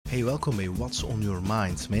Hey, welkom bij What's on Your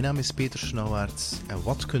Mind. Mijn naam is Peter Snauwaerts en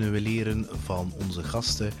wat kunnen we leren van onze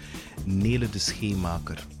gasten Nele de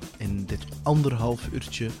Scheemaker. In dit 1,5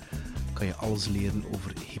 uurtje kan je alles leren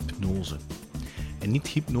over hypnose. En niet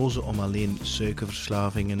hypnose om alleen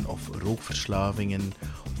suikerverslavingen of rookverslavingen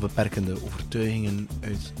of beperkende overtuigingen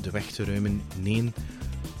uit de weg te ruimen. Nee,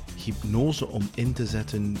 hypnose om in te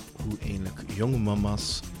zetten hoe eigenlijk jonge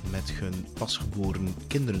mama's met hun pasgeboren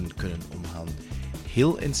kinderen kunnen omgaan.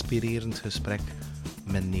 Heel inspirerend gesprek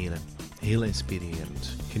met Nele. Heel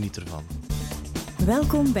inspirerend. Geniet ervan.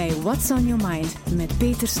 Welkom bij What's on Your Mind met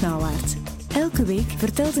Peter Snauwaerts. Elke week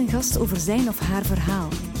vertelt een gast over zijn of haar verhaal.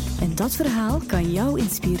 En dat verhaal kan jou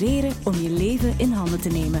inspireren om je leven in handen te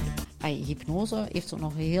nemen. Hypnose heeft zo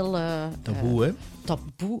nog heel... Taboe, hè?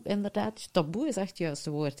 Taboe, inderdaad. Taboe is echt het juiste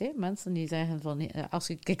woord. Hè? Mensen die zeggen van... Als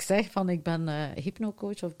ik zeg van ik ben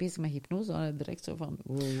hypnocoach of bezig met hypnose, dan direct zo van...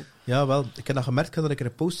 Wow. Ja, wel. Ik heb dat gemerkt dat ik er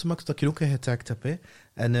een post gemaakt dat ik je ook in getagd heb. Hè.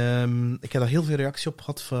 En ik heb daar heel veel reactie op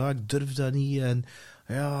gehad van ik durf dat niet. En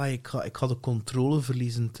ja, ik ga de controle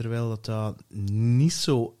verliezen, terwijl dat niet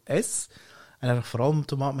zo is. En dat had vooral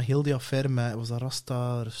te maken met heel die affaire met, was dat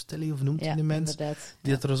Rasta Rustelli, of noemt hij de mens? Inderdaad.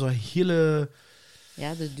 Die had er zo'n hele...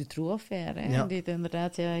 Ja, de Dutroux-affaire, Ja. die het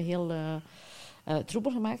inderdaad heel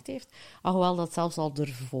troebel gemaakt heeft. Alhoewel dat zelfs al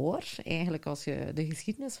ervoor, eigenlijk als je de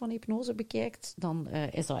geschiedenis van hypnose bekijkt, dan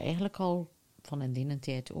is dat eigenlijk al van in die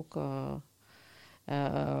tijd ook...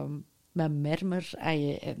 met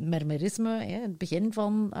mermerisme, het begin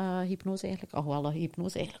van hypnose eigenlijk, alhoewel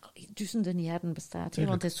hypnose eigenlijk al duizenden jaren bestaat, want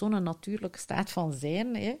het is zo'n natuurlijke staat van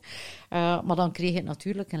zijn, maar dan kreeg het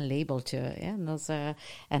natuurlijk een labeltje. En, dat is,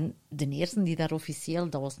 en de eerste die daar officieel,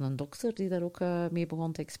 dat was een dokter die daar ook mee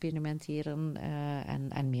begon te experimenteren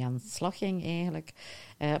en mee aan de slag ging eigenlijk.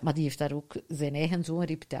 Maar die heeft daar ook zijn eigen zo'n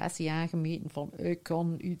reputatie aangemeten van ik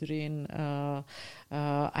kan iedereen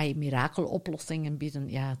mirakeloplossingen bieden.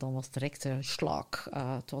 Ja, dan was het direct slag.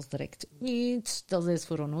 Het was direct niet. Dat is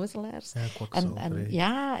voor onnozelaars. Ja, kwakzalverij.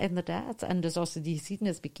 Ja, inderdaad. En dus als je die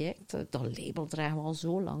geschiedenis bekijkt, dat label dragen we al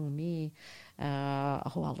zo lang mee.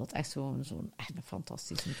 Hoewel dat echt zo'n echt een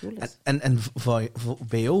fantastische tool is. En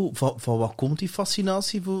bij jou, van wat komt die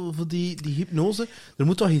fascinatie voor die hypnose? Er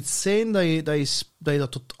moet toch iets zijn dat je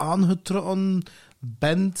dat tot aangetrokken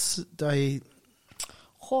bent, dat je...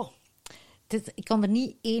 Goh, ik kan er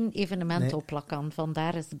niet één evenement op plakken.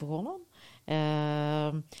 Vandaar is het begonnen.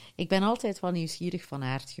 Ik ben altijd wel nieuwsgierig van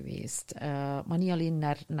aard geweest. Maar niet alleen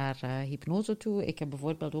naar hypnose toe. Ik heb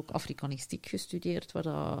bijvoorbeeld ook Afrikanistiek gestudeerd.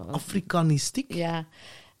 Afrikanistiek?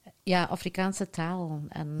 Ja, Afrikaanse taal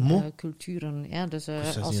en culturen. Ja, dus,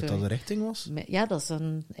 Als niet dat de richting was? Ja, dat is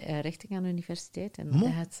een richting aan de universiteit. En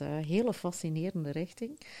het is een hele fascinerende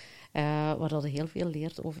richting. Waar dat je heel veel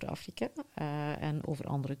leert over Afrika en over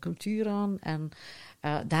andere culturen. En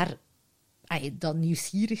daar... dat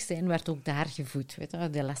nieuwsgierig zijn werd ook daar gevoed. Weet je?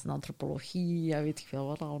 De lessen antropologie, weet ik veel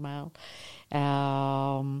wat allemaal.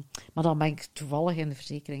 Maar dan ben ik toevallig in de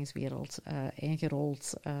verzekeringswereld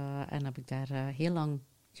ingerold en heb ik daar heel lang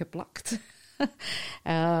geplakt.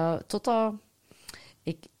 Totdat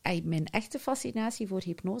mijn echte fascinatie voor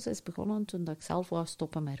hypnose is begonnen toen dat ik zelf wou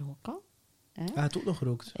stoppen met roken. Hij had ook nog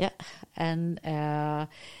gerookt. Ja, en...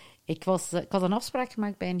 Ik had een afspraak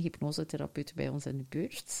gemaakt bij een hypnosetherapeut bij ons in de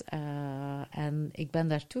buurt. En ik ben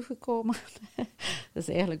daartoe gekomen. Dat is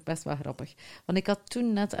eigenlijk best wel grappig. Want ik had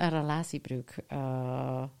toen net een relatiebreuk.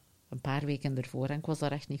 Een paar weken ervoor. En ik was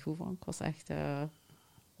daar echt niet goed van. Ik was echt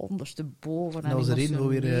ondersteboven. En was er één voor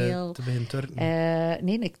weer te beginnen turken?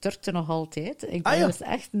 Nee, ik turkte nog altijd. Ik ben dus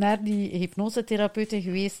echt naar die hypnosetherapeuten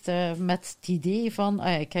geweest met het idee van...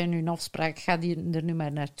 ik heb nu een afspraak, ik ga er nu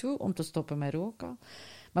maar naartoe om te stoppen met roken.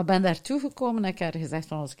 Maar ben daartoe gekomen en ik heb gezegd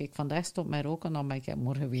van als ik vandaag stop met roken, dan ben ik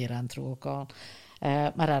morgen weer aan het roken.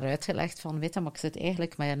 Maar haar uitgelegd van, weet je, maar ik zit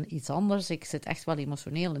eigenlijk met iets anders. Ik zit echt wel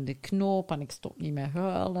emotioneel in de knoop en ik stop niet met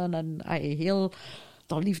huilen. En heel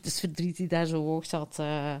dat liefdesverdriet die daar zo hoog zat.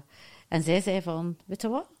 En zij zei van, weet je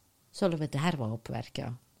wat, zullen we daar wel op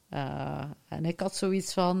werken? En ik had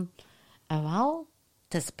zoiets van, wel,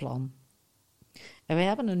 het is het plan. En wij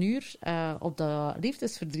hebben een uur op dat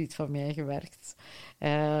liefdesverdriet van mij gewerkt.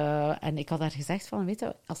 En ik had haar gezegd van, weet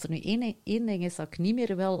je, als er nu één ding is dat ik niet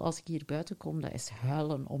meer wil als ik hier buiten kom, dat is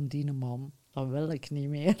huilen om die man. Dat wil ik niet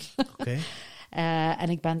meer. Okay. En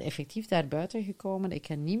ik ben effectief daar buiten gekomen. Ik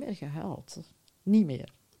heb niet meer gehuild. Niet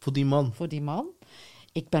meer. Voor die man? Voor die man.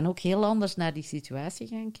 Ik ben ook heel anders naar die situatie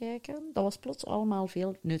gaan kijken. Dat was plots allemaal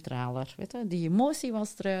veel neutraler. Weet je? Die emotie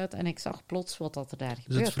was eruit en ik zag plots wat dat er daar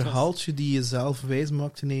gebeurde. Dus het verhaaltje die je zelf wijs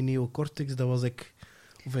maakte in je neocortex, dat was ik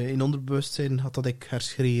Of in onderbewustzijn had dat ik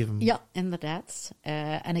herschreven. Ja, inderdaad.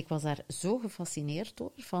 En ik was daar zo gefascineerd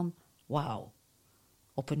door, van wauw,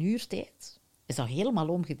 op een uur tijd is dat helemaal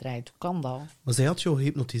omgedraaid. Hoe kan dat? Maar zij had jou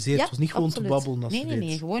gehypnotiseerd. Ja, het was niet gewoon absoluut. te babbelen als nee, ze nee, deed.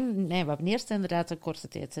 nee, gewoon, nee, we hebben eerst inderdaad een korte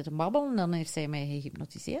tijd zitten babbelen, en dan heeft zij mij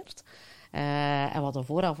gehypnotiseerd. En we hadden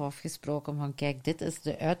vooraf afgesproken van, kijk, dit is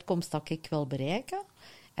de uitkomst dat ik wil bereiken.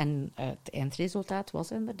 En het eindresultaat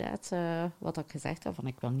was inderdaad wat ik gezegd heb, van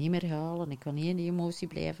ik wil niet meer huilen, ik wil niet in die emotie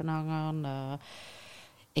blijven hangen.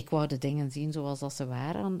 Ik wou de dingen zien zoals dat ze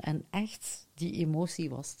waren. En echt, die emotie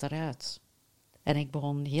was eruit. En ik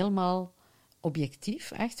begon helemaal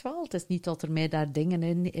objectief, echt wel. Het is niet dat er mij daar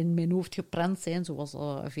dingen in mijn hoofd geprent zijn, zoals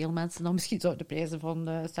veel mensen dan misschien zouden prijzen van,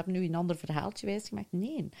 ze hebben nu een ander verhaaltje wijsgemaakt.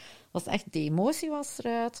 Nee, het was echt, de emotie was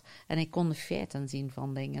eruit en ik kon de feiten zien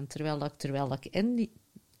van dingen. Terwijl ik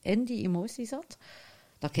in die emotie zat,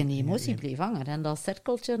 dat ik in die emotie bleef hangen. En dat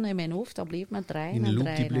cirkeltje in mijn hoofd, dat bleef maar draaien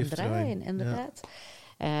en draaien, inderdaad.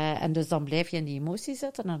 Ja. En dus dan blijf je in die emotie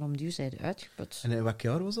zitten en om duur zijn uitgeput. En in welk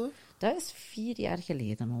jaar was dat? Dat is 4 jaar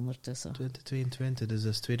geleden ondertussen. 2022, dus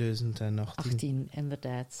dat is 2018. 18,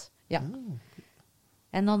 inderdaad. Ja. Oh.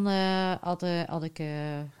 En dan had ik...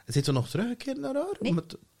 Zit er nog teruggekeerd naar haar?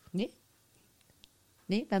 Nee.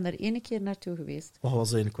 Nee, ik ben er 1 keer naartoe geweest. Oh,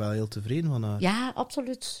 was eigenlijk wel heel tevreden van haar. Ja,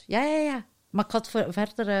 absoluut. Ja. Maar ik had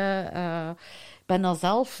verder... ben dan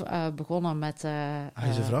zelf begonnen met... Ga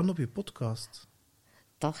je ze vragen op je podcast?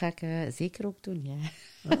 Dat ga ik zeker ook doen, ja.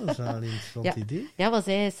 Oh, dat is wel een interessant idee. Ja, want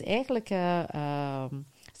zij is eigenlijk...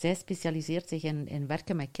 zij specialiseert zich in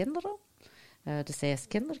werken met kinderen. Dus zij is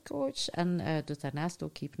kindercoach en doet daarnaast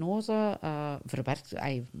ook hypnose.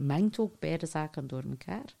 Mengt ook beide zaken door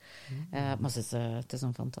elkaar. Maar het is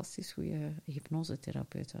een fantastisch goede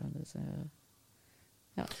hypnosetherapeut. Dus,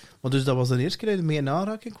 ja. Maar dus dat was de eerste keer dat je mee in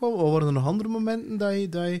aanraking kwam? Of waren er nog andere momenten dat je...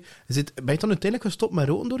 Ben je dan uiteindelijk gestopt met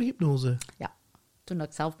roken door hypnose? Ja. Toen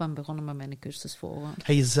ik zelf ben begonnen met mijn cursus volgen. Heb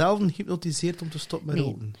je jezelf gehypnotiseerd om te stoppen met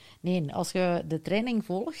roken? Nee, als je de training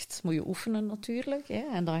volgt, moet je oefenen natuurlijk. Hè?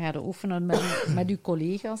 En dan ga je oefenen met je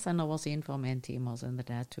collega's. En dat was een van mijn thema's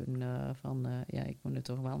inderdaad toen. Ik moet nu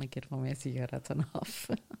toch wel een keer van mijn sigaretten af.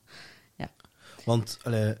 Ja. Want...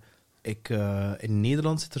 in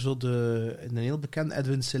Nederland zit er zo een heel bekende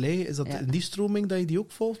Edwin Selei. Is dat in die stroming dat je die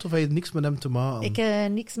ook volgt? Of heb je niks met hem te maken? Ik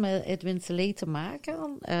heb niks met Edwin Selei te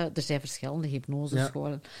maken. Er zijn verschillende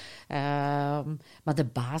hypnosescholen. Ja. Maar de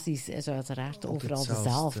basis is uiteraard overal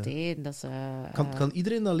dezelfde. Kan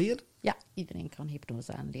iedereen dat leren? Ja, iedereen kan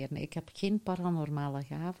hypnose aanleren. Ik heb geen paranormale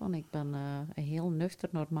gaven. Ik ben een heel nuchter,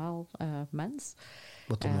 normaal mens.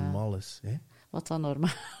 Wat dan normaal is, hè? Wat dan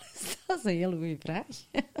normaal is, dat is een hele goede vraag.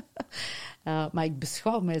 Maar ik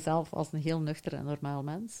beschouw mijzelf als een heel nuchter en normaal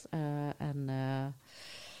mens.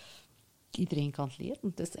 Iedereen kan het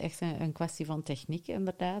leren. Het is echt een kwestie van techniek,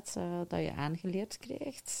 inderdaad, dat je aangeleerd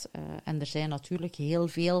krijgt. En er zijn natuurlijk heel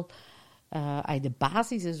veel... de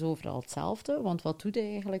basis is overal hetzelfde, want wat doe je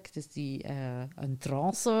eigenlijk? Het is een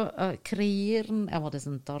trance creëren. En wat is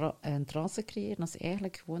een trance creëren? Dat is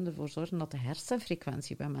eigenlijk gewoon ervoor zorgen dat de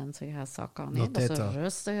hersenfrequentie bij mensen gaat zakken. Dat ze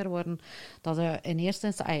rustiger worden. Dat ze in eerste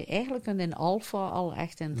instantie... Eigenlijk kun je in alfa al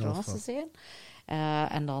echt in trance zijn.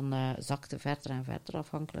 En dan zakte verder en verder,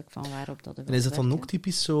 afhankelijk van waarop dat... En is dat dan ook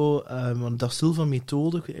typisch zo... want dat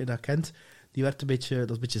Silva-methode, dat kent... Die werkt dat is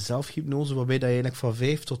een beetje zelfhypnose, waarbij dat je eigenlijk van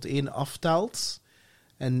 5 tot 1 aftelt.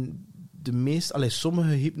 En sommige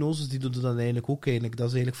hypnoses die doen dat eigenlijk ook eigenlijk. Dat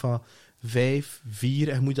is eigenlijk van 5, 4,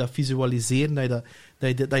 en je moet dat visualiseren,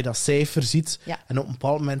 dat je dat cijfer ziet. Ja. En op een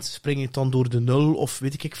bepaald moment spring je dan door de 0, of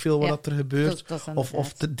weet ik veel wat er gebeurt.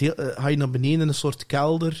 Of ga je naar beneden in een soort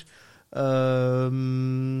kelder,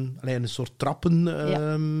 een soort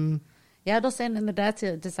trappen... Ja, dat zijn inderdaad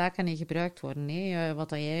de zaken die gebruikt worden. Nee. Wat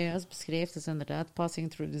jij juist beschrijft is inderdaad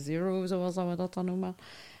passing through the zero, zoals we dat dan noemen.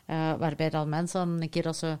 Waarbij dan mensen, een keer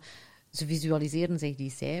dat ze visualiseren zich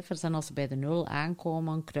die cijfers, en als ze bij de 0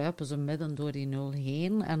 aankomen, kruipen ze midden door die 0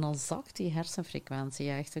 heen, en dan zakt die hersenfrequentie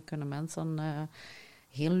echt. Dan kunnen mensen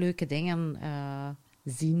heel leuke dingen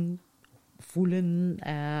zien, voelen,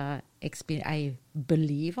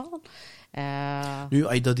 beleven. Nu,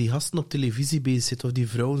 als je dat die gasten op televisie bezig zit, of die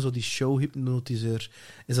vrouwen, zo die showhypnotiseur,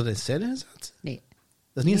 is dat in scène gezet? Nee.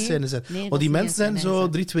 Dat is niet in scène gezet. Nee, want die mensen zijn zo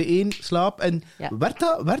 3, 2, 1, slaap. En werd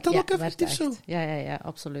dat ook effectief zo? Ja,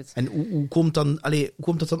 absoluut. En hoe komt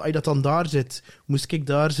dat dan, als je dat dan daar zit? Moest ik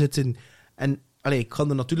daar zitten? En ik ga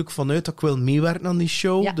er natuurlijk vanuit dat ik wil meewerken aan die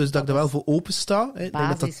show, dus dat ik er wel voor open sta.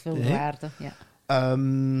 Basis veel waarde, ja.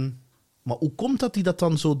 Maar hoe komt dat die dat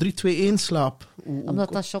dan zo 3, 2, 1 slaap?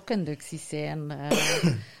 Omdat dat shockinducties zijn.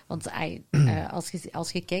 Want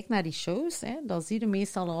als je kijkt naar die shows, dan zie je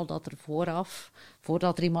meestal al dat er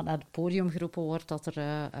voordat er iemand naar het podium geroepen wordt, dat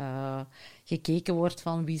er gekeken wordt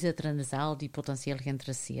van wie zit er in de zaal die potentieel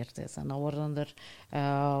geïnteresseerd is. En dan worden er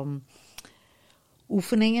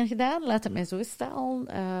oefeningen gedaan, laat het mij zo stellen,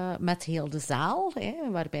 met heel de zaal.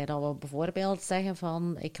 Waarbij dat we bijvoorbeeld zeggen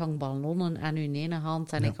van, ik hang ballonnen aan uw ene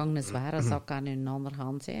hand en ik hang een zware zak aan uw andere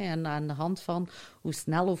hand. En aan de hand van hoe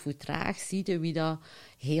snel of hoe traag zie je wie dat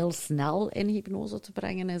heel snel in hypnose te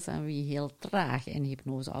brengen is en wie heel traag in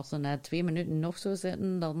hypnose. Als ze na 2 minuten nog zo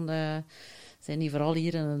zitten, dan zijn die vooral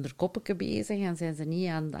hier in hun koppetje bezig en zijn ze niet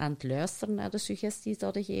aan het luisteren naar de suggesties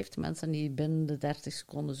dat je geeft. Mensen die binnen de 30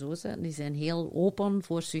 seconden zo zitten, die zijn heel open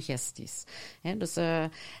voor suggesties. Dus,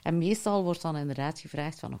 en meestal wordt dan inderdaad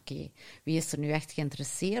gevraagd van oké, wie is er nu echt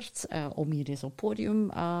geïnteresseerd om hier eens op podium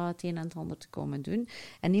het een en het ander te komen doen.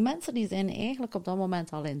 En die mensen die zijn eigenlijk op dat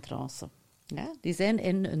moment al in trance. Ja, die zijn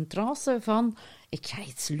in een trance van, ik ga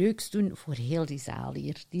iets leuks doen voor heel die zaal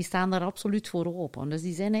hier. Die staan daar absoluut voor open. Dus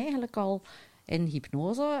die zijn eigenlijk al in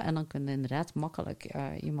hypnose en dan kun je inderdaad makkelijk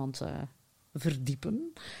iemand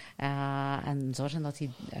verdiepen en zorgen dat die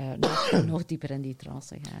nog dieper in die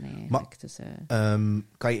trance gaan. Eigenlijk. Maar dus,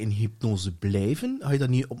 kan je in hypnose blijven? Ga je dat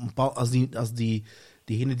niet op een bepaald... Als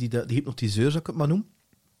diegene die de hypnotiseur, zou ik het maar noemen,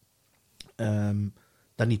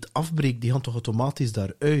 dat niet afbreekt, die gaan toch automatisch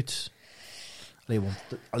daaruit...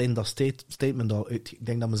 Alleen dat statement al uit. Ik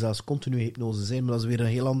denk dat we zelfs continu hypnose zijn, maar dat is weer een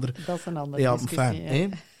heel ander... Dat is een andere discussie.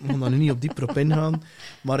 We gaan daar nu niet op dieper op ingaan.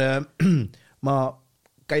 Maar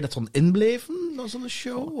kan je dat dan inblijven, na zo'n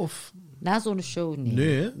show? Of? Na zo'n show,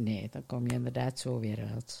 nee. Nee, dan kom je inderdaad zo weer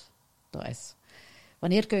uit. Dat is...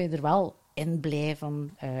 Wanneer kun je er wel in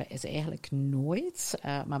blijven, is eigenlijk nooit.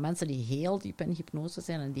 Maar mensen die heel diep in hypnose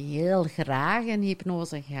zijn en die heel graag in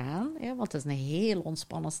hypnose gaan, want het is een heel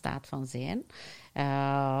ontspannen staat van zijn,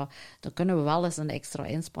 dan kunnen we wel eens een extra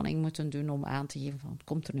inspanning moeten doen om aan te geven van,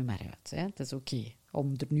 komt er nu maar uit. Het is oké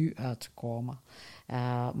om er nu uit te komen.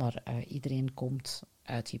 Maar iedereen komt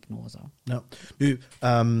uit hypnose. Ja. Nu,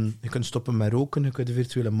 je kunt stoppen met roken, je kunt de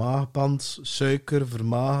virtuele maagpand, suiker,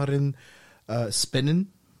 vermageren,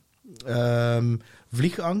 spinnen.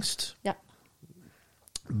 Vliegangst, ja.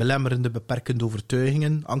 Belemmerende, beperkende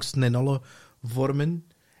overtuigingen, angsten in alle vormen.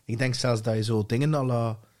 Ik denk zelfs dat je zo dingen à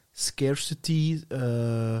la scarcity,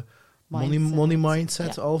 money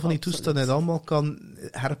mindset, al van die toestanden allemaal kan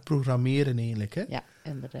herprogrammeren eigenlijk. Hè? Ja,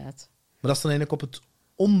 inderdaad. Maar dat is dan eigenlijk op het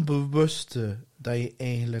onbewuste dat je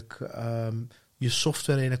eigenlijk je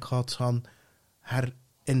software eigenlijk gaat gaan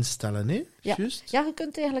instellen, hè? Ja. Juist? Ja, je kunt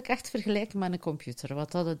het eigenlijk echt vergelijken met een computer.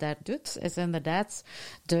 Wat dat het daar doet, is inderdaad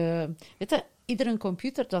iedere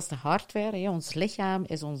computer, dat is de hardware. Hè? Ons lichaam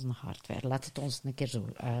is onze hardware. Laat het ons een keer zo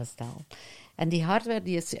stellen. En die hardware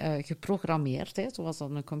die is geprogrammeerd, hè? Zoals dat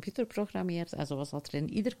een computer programmeert, en zoals dat er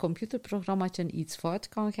in ieder computerprogrammaatje iets fout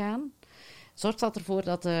kan gaan, zorgt dat ervoor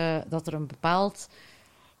dat er een bepaald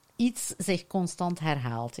iets zich constant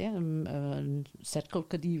herhaalt. Hè. Een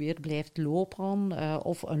cirkeltje die weer blijft lopen,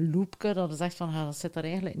 of een loopje dat zegt van, dat zit er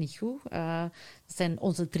eigenlijk niet goed. Dat zijn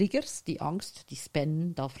onze triggers, die angst, die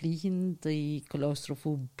spin, dat vliegen, die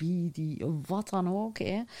claustrofobie, die wat dan ook.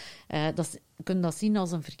 Hè. Je kunt dat zien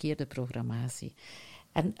als een verkeerde programmatie.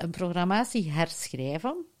 En een programmatie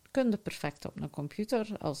herschrijven kun je perfect op een computer.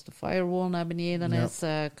 Als de firewall naar beneden is,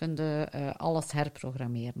 kun je alles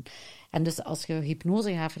herprogrammeren. En dus als je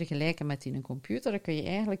hypnose gaat vergelijken met die een computer, dan kun je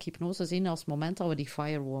eigenlijk hypnose zien als het moment dat we die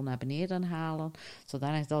firewall naar beneden halen,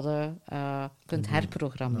 zodanig dat je kunt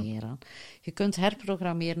herprogrammeren. Ja. Je kunt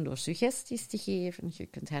herprogrammeren door suggesties te geven, je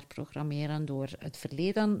kunt herprogrammeren door het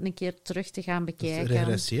verleden een keer terug te gaan bekijken. Dat is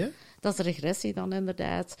regressie, hè? Dat is regressie dan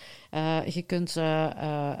inderdaad. Je kunt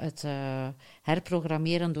het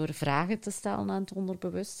herprogrammeren door vragen te stellen aan het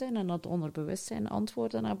onderbewustzijn en dat het onderbewustzijn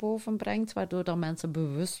antwoorden naar boven brengt, waardoor dan mensen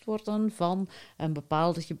bewust worden van een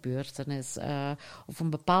bepaalde gebeurtenis of een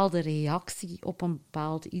bepaalde reactie op een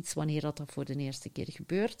bepaald iets wanneer dat voor de eerste keer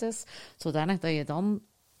gebeurd is, zodanig dat je dan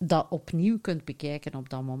dat opnieuw kunt bekijken op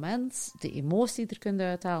dat moment, de emotie er kunt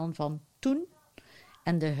uithalen van toen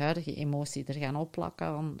en de huidige emotie er gaan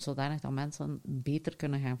opplakken, zodanig dat mensen beter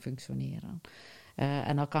kunnen gaan functioneren.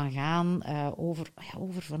 En dat kan gaan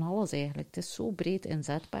over van alles eigenlijk. Het is zo breed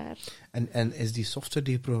inzetbaar. En is die software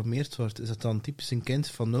die geprogrammeerd wordt, is dat dan typisch een kind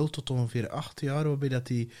van 0 tot ongeveer 8 jaar, waarbij dat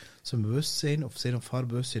die zijn bewustzijn of zijn of haar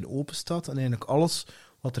bewustzijn openstaat en eigenlijk alles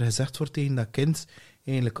wat er gezegd wordt tegen dat kind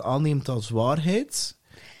eigenlijk aanneemt als waarheid.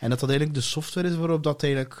 En dat eigenlijk de software is waarop dat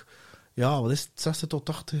eigenlijk, 60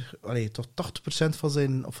 tot 80% van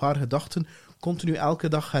zijn of haar gedachten continu elke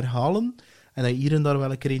dag herhalen en dat je hier en daar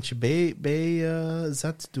wel een keer eentje bij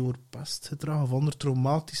zet door pestgedrag of andere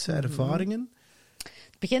traumatische ervaringen?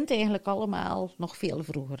 Het begint eigenlijk allemaal nog veel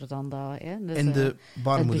vroeger dan dat. Hè. Dus, in de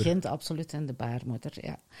baarmoeder? Het begint absoluut in de baarmoeder,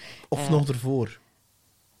 ja. Of nog ervoor?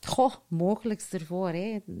 Goh, mogelijkst ervoor.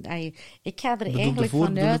 Hè. Ik ga er eigenlijk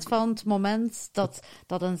vanuit van het moment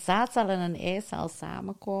dat een zaadcel en een eicel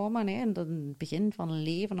samenkomen, hè, en het begin van een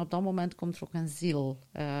leven, op dat moment komt er ook een ziel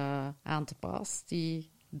aan te pas, die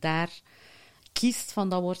daar kiest van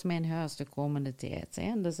dat wordt mijn huis de komende tijd.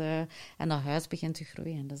 Hè. Dus, en dat huis begint te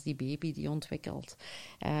groeien. Dat is die baby die ontwikkelt.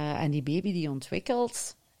 En die baby die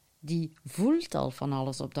ontwikkelt, die voelt al van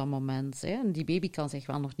alles op dat moment. Hè. En die baby kan zich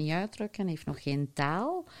wel nog niet uitdrukken, heeft nog geen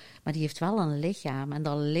taal, maar die heeft wel een lichaam. En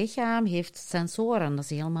dat lichaam heeft sensoren, dat is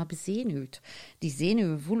helemaal bezenuwd. Die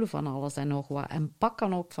zenuwen voelen van alles en nog wat, en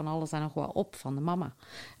pakken ook van alles en nog wat op van de mama.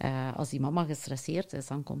 Als die mama gestresseerd is,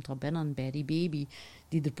 dan komt dat binnen bij die baby,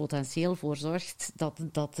 die er potentieel voor zorgt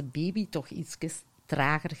dat de baby toch iets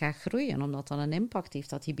trager gaat groeien, omdat dat een impact heeft,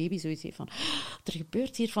 dat die baby zoiets heeft van, er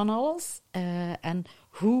gebeurt hier van alles, en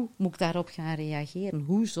hoe moet ik daarop gaan reageren?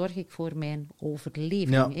 Hoe zorg ik voor mijn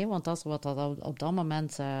overleving? Ja. Want dat is wat dat op dat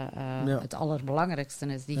moment het allerbelangrijkste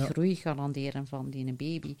is, die groei garanderen van die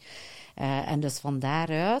baby. En dus van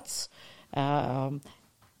daaruit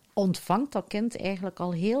ontvangt dat kind eigenlijk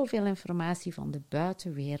al heel veel informatie van de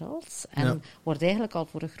buitenwereld en wordt eigenlijk al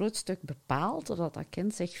voor een groot stuk bepaald dat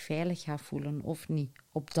kind zich veilig gaat voelen of niet.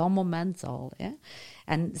 Op dat moment al. Hè.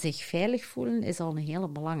 En zich veilig voelen is al een hele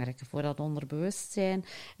belangrijke voor dat onderbewustzijn,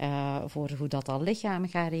 voor hoe dat lichaam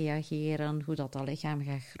gaat reageren, hoe dat lichaam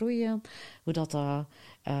gaat groeien, hoe dat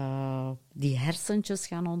die hersentjes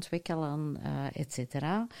gaan ontwikkelen, et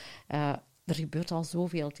cetera. Er gebeurt al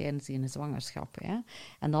zoveel tijdens een zwangerschap. Hè.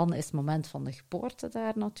 En dan is het moment van de geboorte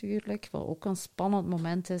daar natuurlijk, wat ook een spannend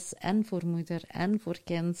moment is, en voor moeder en voor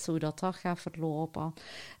kind, hoe dat gaat verlopen.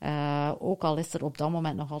 Ook al is er op dat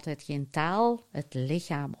moment nog altijd geen taal, het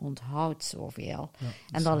lichaam onthoudt zoveel. Ja,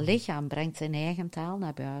 en dat lichaam brengt zijn eigen taal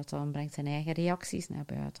naar buiten, brengt zijn eigen reacties naar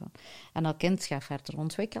buiten. En dat kind gaat verder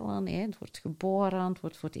ontwikkelen. Hè. Het wordt geboren, het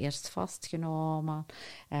wordt voor het eerst vastgenomen,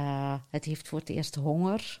 het heeft voor het eerst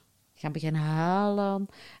honger, gaan beginnen huilen,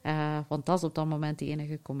 want dat is op dat moment de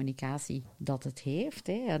enige communicatie dat het heeft.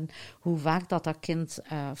 Hè. En hoe vaak dat kind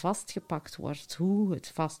vastgepakt wordt, hoe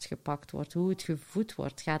het vastgepakt wordt, hoe het gevoed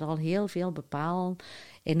wordt, gaat al heel veel bepalen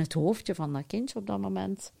in het hoofdje van dat kindje op dat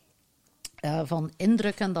moment. Van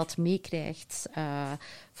indrukken dat meekrijgt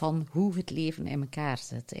van hoe het leven in elkaar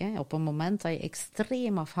zit. Hè. Op een moment dat je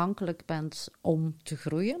extreem afhankelijk bent om te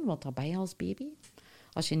groeien, want dat ben je als baby.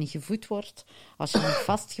 Als je niet gevoed wordt, als je niet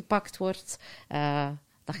vastgepakt wordt,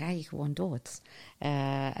 dan ga je gewoon dood.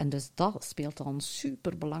 En dus dat speelt dan een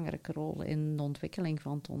superbelangrijke rol in de ontwikkeling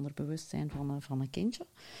van het onderbewustzijn van een kindje.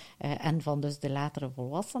 En van dus de latere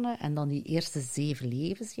volwassenen. En dan die eerste 7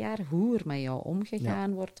 levensjaar, hoe er met jou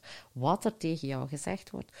omgegaan wordt, wat er tegen jou gezegd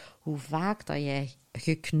wordt, hoe vaak dat jij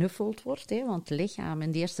geknuffeld wordt. Hè, want het lichaam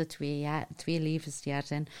in de eerste 2 levensjaar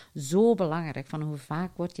zijn zo belangrijk. Van hoe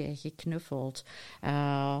vaak word jij geknuffeld?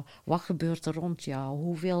 Wat gebeurt er rond jou?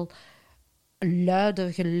 Hoeveel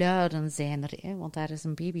luide geluiden zijn er, hè? Want daar is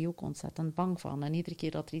een baby ook ontzettend bang van. En iedere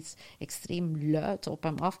keer dat er iets extreem luid op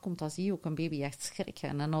hem afkomt, dan zie je ook een baby echt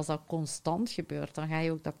schrikken. En als dat constant gebeurt, dan ga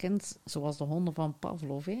je ook dat kind, zoals de honden van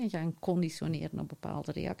Pavlov, gaan conditioneren op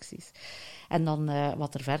bepaalde reacties. En dan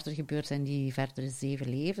wat er verder gebeurt in die verdere 7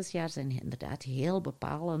 levensjaar, zijn inderdaad heel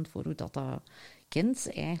bepalend voor hoe dat kind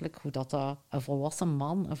eigenlijk, hoe dat een volwassen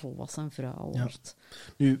man, een volwassen vrouw wordt.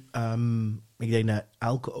 Ja. Nu, ik denk dat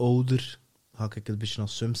elke ouder, ga ik het een beetje een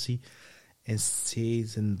assumptie, in C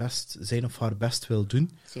zijn of haar best wil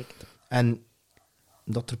doen. Zeker. En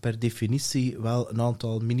dat er per definitie wel een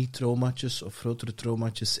aantal mini-traumaatjes of grotere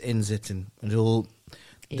traumaatjes in zitten.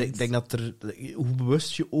 Ik denk dat er, hoe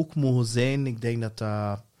bewust je ook mogen zijn, ik denk dat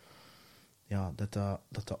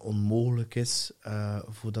dat onmogelijk is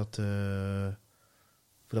voor dat te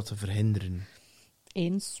verhinderen.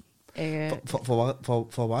 Eens.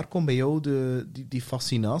 Van waar komt bij jou die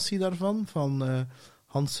fascinatie daarvan? Van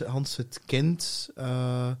Hans het kind,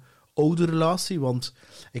 ouderrelatie? Want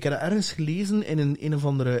ik heb dat ergens gelezen in een of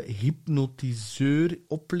andere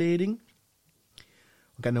hypnotiseuropleiding.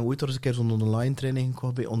 Ik heb ooit eens een keer zo'n online training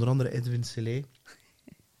gehad bij onder andere Edwin Selei.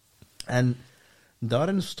 En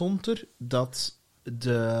daarin stond er dat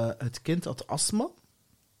het kind had astma.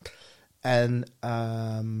 En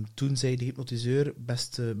toen zei de hypnotiseur,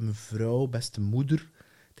 beste mevrouw, beste moeder,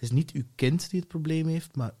 het is niet uw kind die het probleem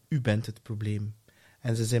heeft, maar u bent het probleem.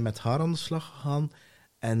 En ze zijn met haar aan de slag gegaan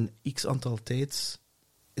en x aantal tijd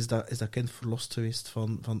is dat kind verlost geweest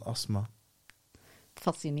van astma.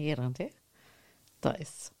 fascinerend, hè? Dat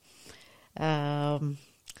is.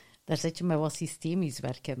 Daar zit je met wat systemisch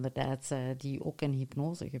werk, inderdaad, die ook in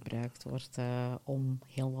hypnose gebruikt wordt om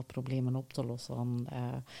heel wat problemen op te lossen.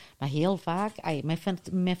 Maar heel vaak...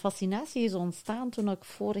 Mijn fascinatie is ontstaan toen ik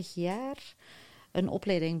vorig jaar een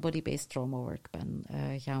opleiding Body-Based Trauma Work ben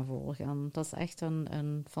gaan volgen. Dat is echt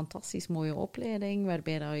een fantastisch mooie opleiding,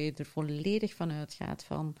 waarbij dat je er volledig van uitgaat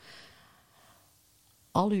van...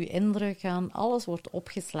 Al uw indrukken, alles wordt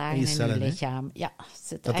opgeslagen in cellen, uw lichaam. Hè? Ja,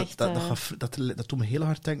 zit dat doet me heel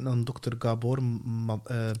hard denken aan dokter Gabor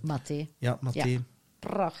Maté. Ja, Maté. Ja,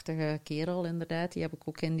 prachtige kerel, inderdaad. Die heb ik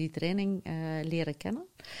ook in die training leren kennen.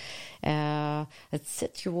 Het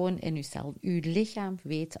zit gewoon in uw cel. Uw lichaam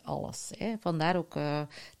weet alles. Hè. Vandaar ook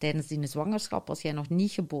tijdens die zwangerschap, als jij nog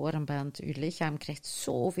niet geboren bent, uw lichaam krijgt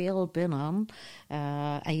zoveel binnen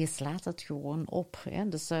en je slaat het gewoon op. Hè.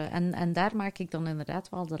 Dus, en daar maak ik dan inderdaad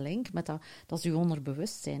wel de link met dat is uw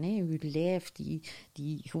onderbewustzijn. Hè. Uw lijf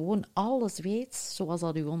die gewoon alles weet, zoals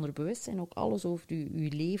dat uw onderbewustzijn ook alles over uw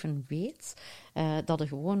leven weet, dat het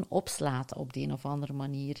gewoon opslaat op de een of andere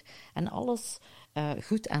manier. En alles...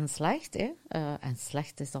 goed en slecht. Hè. En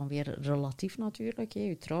slecht is dan weer relatief natuurlijk. Hè.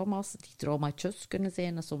 Uw trauma's, die traumatjes kunnen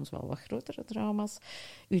zijn en soms wel wat grotere trauma's.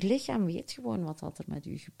 Uw lichaam weet gewoon wat er met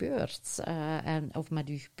u gebeurt. Of met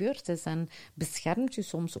u gebeurd is. En beschermt u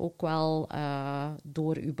soms ook wel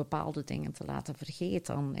door u bepaalde dingen te laten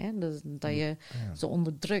vergeten. Hè. Dus dat je ze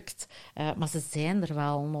onderdrukt. Maar ze zijn er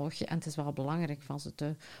wel nog. En het is wel belangrijk van ze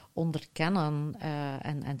te onderkennen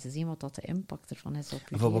en te zien wat dat de impact ervan is op uw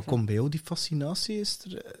leven. Wat komt bij jou die fascinatie? Is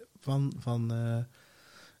er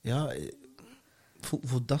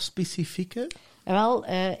voor dat specifieke? Wel,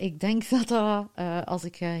 ik denk dat als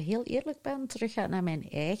ik heel eerlijk ben, teruggaat naar mijn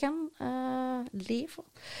eigen leven.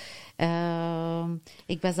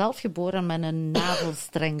 Ik ben zelf geboren met een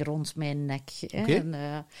navelstreng rond mijn nek. Okay.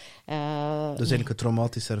 Dat is eigenlijk een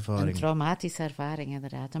traumatische ervaring. Een traumatische ervaring,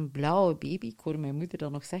 inderdaad. Een blauwe baby. Ik hoor mijn moeder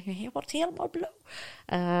dan nog zeggen, hij wordt helemaal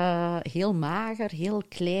blauw. Heel mager, heel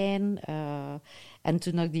klein. En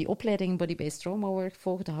toen ik die opleiding Body-Based Trauma Work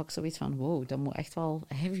volgde, had ik zoiets van, wow, dat moet echt wel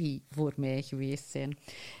heavy voor mij geweest zijn.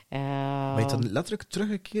 Maar je dan letterlijk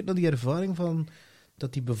teruggekeerd naar die ervaring van...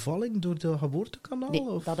 Dat die bevalling door de geboortekanaal? Nee,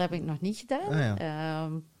 of? dat heb ik nog niet gedaan. Ah, ja.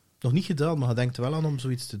 Nog niet gedaan, maar je denkt wel aan om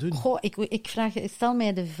zoiets te doen. Goh, ik stel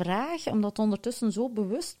mij de vraag, omdat het ondertussen zo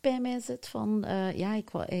bewust bij mij zit van...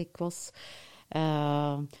 ik was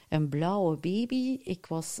een blauwe baby. Ik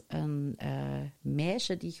was een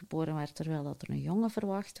meisje die geboren werd terwijl dat er een jongen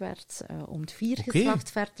verwacht werd, om het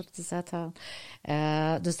viergeslacht verder te zetten.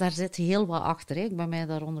 Dus daar zit heel wat achter. Hè. Ik ben mij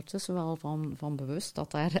daar ondertussen wel van bewust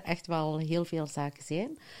dat daar echt wel heel veel zaken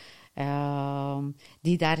zijn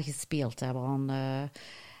die daar gespeeld hebben.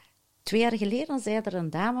 2 jaar geleden zei er een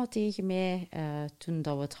dame tegen mij, toen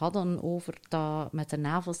dat we het hadden over dat met de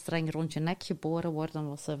navelstreng rond je nek geboren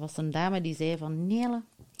worden, was een dame die zei van, Nele,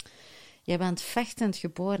 jij bent vechtend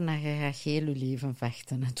geboren en je gaat heel je leven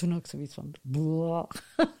vechten. En toen ook zoiets van,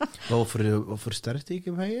 Wat voor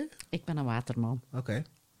sterrenteken ben je? Ik ben een waterman. Oké.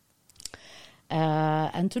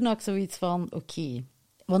 En toen had ik zoiets van, oké.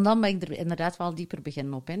 Want dan ben ik er inderdaad wel dieper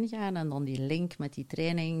beginnen op ingaan. En dan die link met die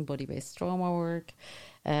training, Body-Based Trauma Work.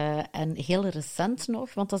 En heel recent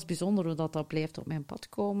nog, want dat is bijzonder hoe dat blijft op mijn pad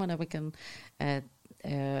komen, heb ik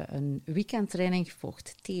een weekendtraining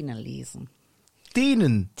gevolgd, tenen lezen.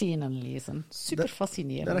 Tenen lezen. Super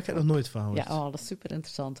fascinerend. Daar heb ik nog nooit van gehoord. Ja, dat is super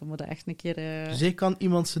interessant. We moeten echt een keer... Dus jij kan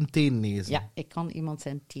iemand zijn teen lezen? Ja, ik kan iemand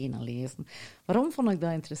zijn tenen lezen. Waarom vond ik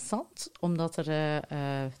dat interessant? Omdat er,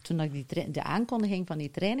 toen ik de aankondiging van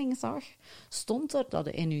die training zag, stond er dat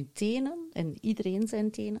in uw tenen, in iedereen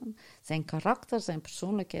zijn tenen, zijn karakter, zijn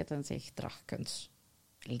persoonlijkheid en zijn gedrag kunt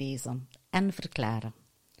lezen en verklaren.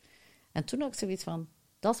 En toen had ik zoiets van,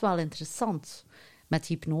 dat is wel interessant. Met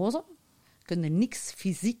hypnose kun je niks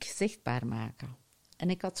fysiek zichtbaar maken. En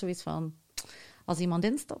ik had zoiets van, als iemand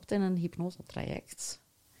instapt in een hypnosetraject,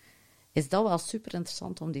 is dat wel super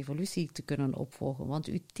interessant om de evolutie te kunnen opvolgen. Want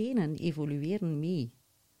uw tenen evolueren mee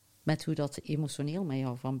met hoe dat emotioneel met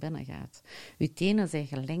jou van binnen gaat. Uw tenen zijn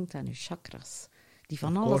gelinkt aan uw chakras, die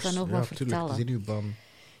van alles en nog wat vertellen. Zenuwbaan.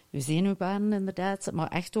 Uw zenuwbaan, inderdaad, maar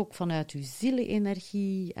echt ook vanuit uw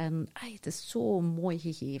zielenenergie. En het is zo mooi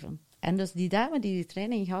gegeven. En dus die dame die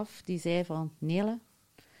training gaf, die zei van, Nele,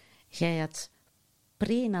 jij hebt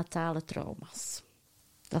prenatale trauma's.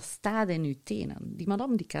 Dat staat in uw tenen. Die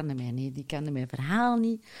madame, die kende mij niet, die kende mijn verhaal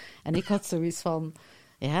niet. En ik had zoiets van,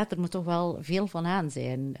 ja, er moet toch wel veel van aan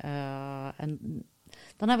zijn. En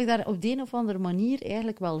dan heb ik daar op de een of andere manier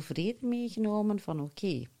eigenlijk wel vrede meegenomen van,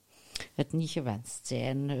 oké, Het niet gewenst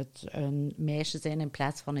zijn, het een meisje zijn in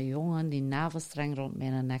plaats van een jongen, die navelstreng rond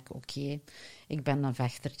mijn nek. Oké, ik ben een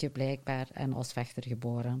vechtertje blijkbaar en als vechter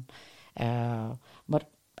geboren. Maar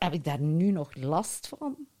heb ik daar nu nog last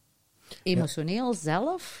van? Emotioneel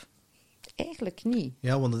zelf? Eigenlijk niet.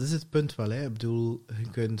 Ja, want dat is het punt wel. Hè. Ik bedoel, je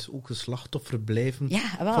kunt ook een slachtoffer blijven Wel,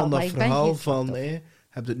 van dat maar ik ben verhaal geen van... slachtoffer. Je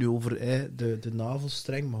hebt het nu over de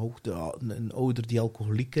navelstreng, maar ook een ouder die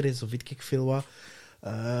alcoholieker is, of weet ik veel wat.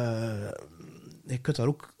 Je kunt daar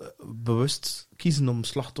ook bewust kiezen om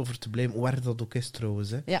slachtoffer te blijven, hoe erg dat ook is trouwens.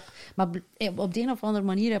 Hè. Ja, maar op de een of andere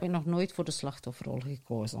manier heb ik nog nooit voor de slachtofferrol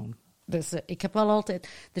gekozen. Dus ik heb wel altijd...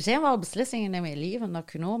 Er zijn wel beslissingen in mijn leven dat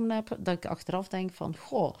ik genomen heb, dat ik achteraf denk van...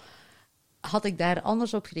 Goh, had ik daar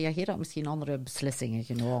anders op gereageerd, had ik misschien andere beslissingen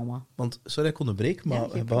genomen. Want, sorry dat ik onderbreek, maar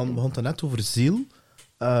geen we hadden het net over ziel.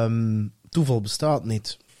 Toeval bestaat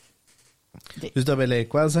niet. Nee. Dus dat wil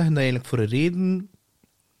eigenlijk wel zeggen dat eigenlijk voor een reden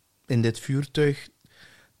in dit vuurtuig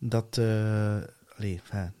dat...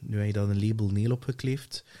 nu heb je dan een label Neel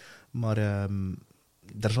opgekleefd, maar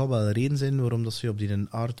er zal wel een reden zijn waarom dat ze je op die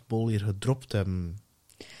aardbol hier gedropt hebben.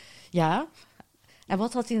 Ja, en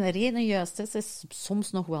wat dat in de reden juist is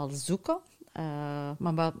soms nog wel zoeken.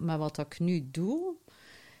 Maar met wat ik nu doe,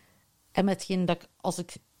 en metgeen dat als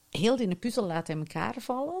ik heel die puzzel laat in elkaar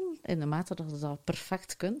vallen, in de mate dat je dat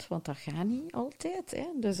perfect kunt, want dat gaat niet altijd. Hè.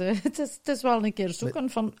 Dus het is wel een keer zoeken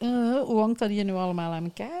van, hoe hangt dat hier nu allemaal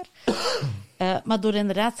aan elkaar? Maar door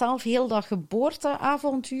inderdaad zelf heel dat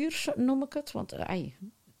geboorteavontuur, noem ik het, want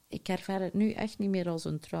ik ervaar het nu echt niet meer als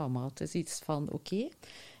een trauma. Het is iets van, oké,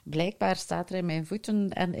 blijkbaar staat er in mijn voeten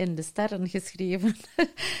en in de sterren geschreven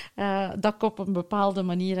dat ik op een bepaalde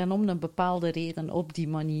manier en om een bepaalde reden op die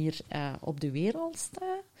manier op de wereld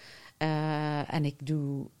sta. En ik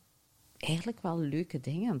doe eigenlijk wel leuke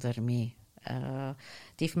dingen daarmee.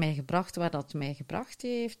 Het heeft mij gebracht waar dat mij gebracht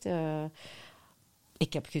heeft.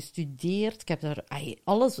 Ik heb gestudeerd. Ik heb daar,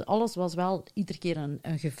 alles was wel iedere keer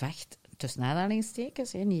een gevecht. Tussen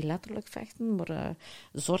aanhalingstekens, niet letterlijk vechten, maar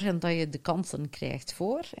zorgen dat je de kansen krijgt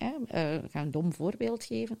voor. Ik ga een dom voorbeeld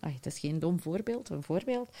geven. Het is geen dom voorbeeld, een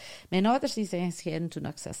voorbeeld. Mijn ouders die zijn gescheiden toen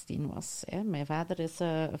ik 16 was. Mijn vader is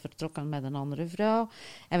vertrokken met een andere vrouw.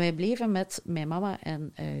 En wij bleven met mijn mama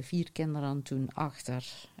en 4 kinderen toen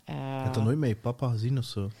achter. Je hebt dat nooit met je papa gezien of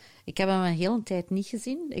zo? Ik heb hem een hele tijd niet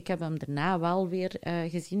gezien. Ik heb hem daarna wel weer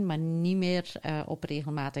gezien, maar niet meer op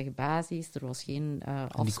regelmatige basis. Er was geen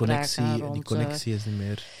afspraken die connectie is niet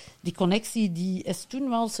meer... Die connectie die is toen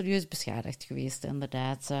wel serieus beschadigd geweest,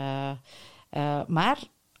 inderdaad. Maar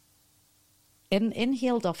in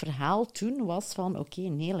heel dat verhaal toen was van... Oké,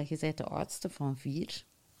 Nele, je bent de oudste van 4.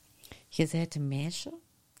 Je bent een meisje.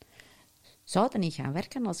 Zou je niet gaan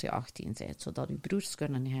werken als je 18 bent, zodat je broers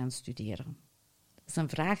kunnen gaan studeren? Dat is een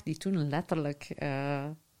vraag die toen letterlijk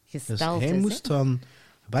gesteld is. Dus hij moest dan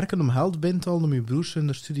werken om geld binnen te halen om je broers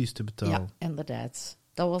hun studies te betalen? Ja, inderdaad.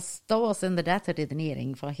 Dat was inderdaad de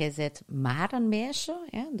redenering. Van, jij bent maar een meisje.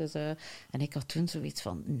 Hè? Dus, en ik had toen zoiets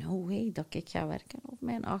van, no way dat ik ga werken op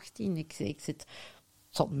mijn 18. Ik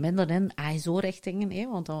zat minder in ISO-richtingen,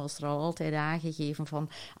 want dan was er al altijd aangegeven van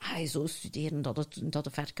ISO studeren, dat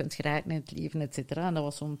je ver kunt geraken in het leven, et cetera. En dat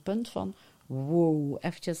was zo'n punt van, wow,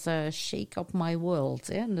 eventjes shake up my world.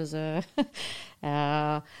 Hè? Dus,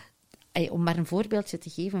 om maar een voorbeeldje te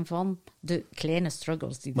geven van de kleine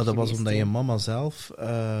struggles die maar dat was omdat je mama zelf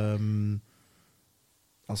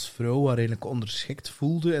als vrouw haar eigenlijk onderschikt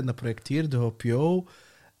voelde en dat projecteerde op jou.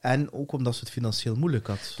 En ook omdat ze het financieel moeilijk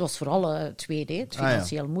had. Het was vooral het tweede. Het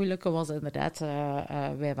financieel moeilijke was inderdaad...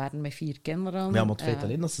 wij waren met 4 kinderen. Ja, maar het feit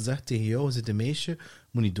alleen dat ze zegt tegen jou, je zit een meisje,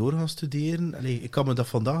 moet niet door gaan studeren. Allee, ik kan me dat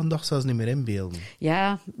vandaag een dag zelfs niet meer inbeelden.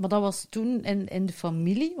 Ja, maar dat was toen in de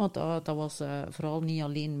familie, want dat was vooral niet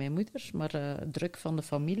alleen mijn moeder, maar druk van de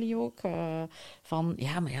familie ook. Van,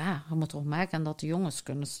 maar je moet toch maken dat de jongens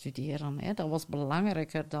kunnen studeren. Hè? Dat was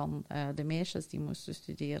belangrijker dan de meisjes die moesten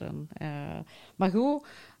studeren. Maar goed...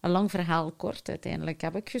 Een lang verhaal kort. Uiteindelijk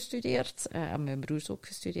heb ik gestudeerd. En mijn broers ook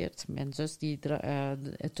gestudeerd. Mijn zus, die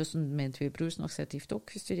tussen mijn 2 broers nog zit, heeft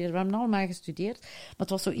ook gestudeerd. We hebben allemaal gestudeerd. Maar het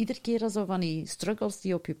was zo iedere keer zo van die struggles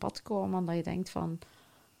die op je pad komen, dat je denkt van...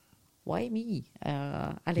 Why me?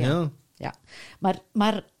 Ja.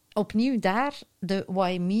 Maar opnieuw daar, de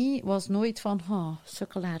why me was nooit van,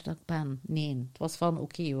 sukkelaar dat ik ben. Nee, het was van,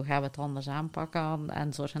 oké, hoe gaan we het anders aanpakken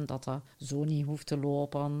en zorgen dat dat zo niet hoeft te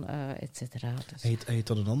lopen, et cetera. Dus. Heb je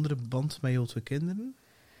tot een andere band met jouw 2 kinderen?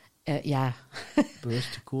 Ja.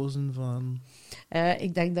 Bewust gekozen van...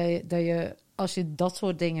 Ik denk dat je, als je dat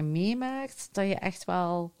soort dingen meemaakt, dat je echt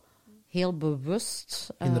wel heel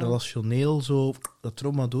bewust... relationeel zo dat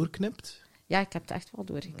trauma doorknipt? Ja, ik heb het echt wel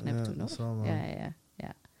doorgeknipt toen, dat hoor. wel.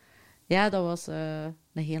 Ja. Ja, dat was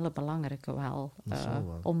een hele belangrijke wel. Dat zal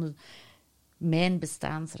wel. Om mijn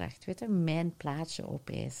bestaansrecht, weet je, mijn plaatje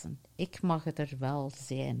opeisen. Ik mag er wel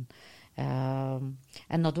zijn.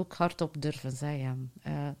 En dat ook hardop durven zeggen.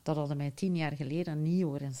 Dat hadden mij 10 jaar geleden niet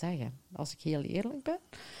horen zeggen, als ik heel eerlijk ben.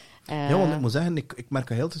 Ja, want ik moet zeggen, ik merk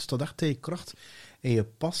al heel tijd, dat echt je kracht en je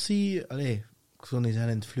passie, ik zou niet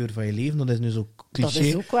zeggen in het fleur van je leven, dat is nu zo cliché. Dat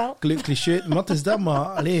is ook wel. Cliché, wat is dat?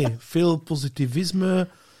 Maar veel positivisme,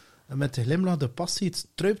 en met de glimlach, de passie, het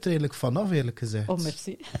struipt er eigenlijk vanaf, eerlijk gezegd. Oh,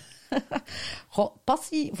 merci. Goh,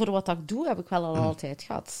 passie voor wat ik doe, heb ik wel al altijd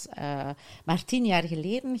gehad. Maar 10 jaar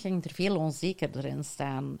geleden ging er veel onzekerder in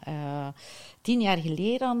staan. 10 jaar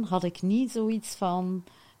geleden had ik niet zoiets van...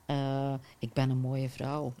 ik ben een mooie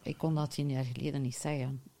vrouw. Ik kon dat 10 jaar geleden niet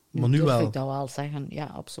zeggen. Maar nu durf wel. ik dat wel zeggen, ja,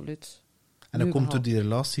 absoluut. En dan Nu komt wel. door die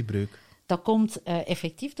relatiebreuk. Dat komt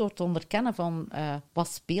effectief door het onderkennen van wat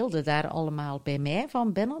speelde daar allemaal bij mij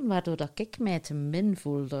van binnen, waardoor dat ik mij te min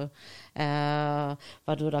voelde.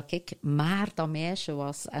 Waardoor dat ik maar dat meisje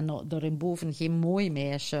was en daarinboven geen mooi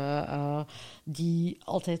meisje die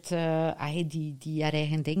altijd die haar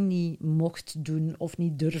eigen ding niet mocht doen of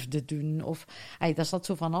niet durfde doen. Of, daar zat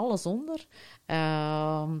zo van alles onder.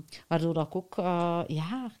 Waardoor dat ik ook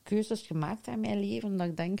keuzes gemaakt heb in mijn leven dat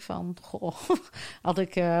ik denk van, goh, had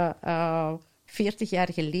ik... 40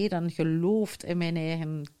 jaar geleden geloofd in mijn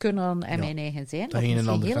eigen kunnen en mijn eigen zijn. Dat ging je een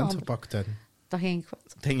andere vent gepakt hebben. Dat ging ik wat?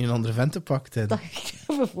 Dat ging je een andere vent gepakt hebben. Dat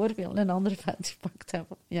ik bijvoorbeeld een andere vent gepakt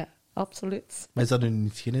heb. Ja, absoluut. Maar is dat nu niet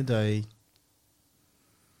hetgene dat je...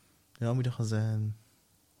 Ja, hoe moet je dat gaan zeggen?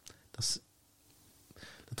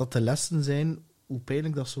 Dat de lessen zijn, hoe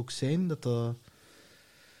pijnlijk dat ze ook zijn, dat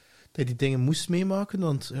je die dingen moest meemaken,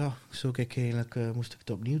 want ja, moest ik het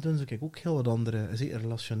opnieuw doen, zou ik ook heel wat andere, zeker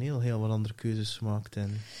relationeel, heel wat andere keuzes gemaakt.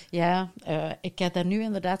 Ja, ik heb daar nu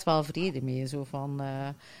inderdaad wel vrede mee. Zo van,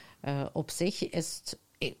 op zich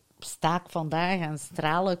sta ik vandaag en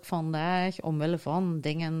straal ik vandaag omwille van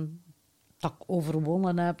dingen dat ik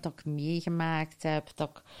overwonnen heb, dat ik meegemaakt heb, dat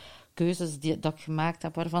ik keuzes dat ik gemaakt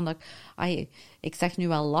heb, waarvan dat ik zeg nu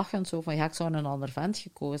wel lachend zo van, ja, ik zou een ander vent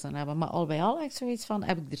gekozen hebben, maar al bij al heb ik zoiets van,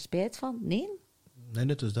 heb ik er spijt van? Nee. Nee,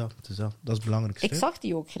 het is dat. Dat is het belangrijkste. Ik zag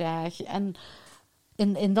die ook graag. En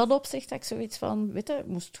in dat opzicht heb ik zoiets van, weet je, ik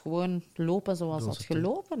moest gewoon lopen zoals dat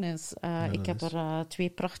gelopen is. Ik heb er 2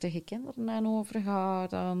 prachtige kinderen aan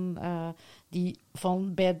overgehouden, die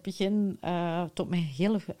van bij het begin tot mijn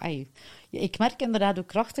hele... Ik merk inderdaad hoe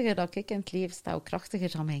krachtiger dat ik in het leven sta, hoe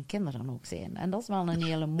krachtiger dan mijn kinderen ook zijn. En dat is wel een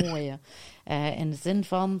hele mooie. In de zin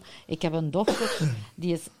van, ik heb een dochter,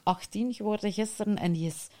 die is 18 geworden gisteren en die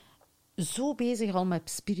is zo bezig al met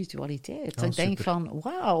spiritualiteit. Ja, ik denk super. van,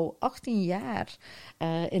 wauw, 18 jaar.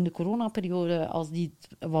 In de coronaperiode, als die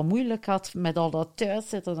het wat moeilijk had met al dat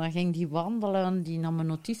thuiszitten, dan ging die wandelen, die nam een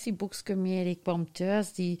notitieboekje mee, die kwam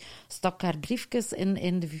thuis, die stak haar briefjes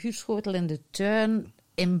in de vuurschotel in de tuin,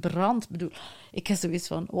 in brand. Ik heb zoiets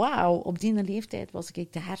van, wauw, op die leeftijd was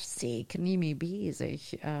ik daar zeker niet mee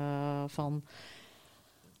bezig. Van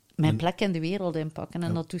mijn plek in de wereld inpakken.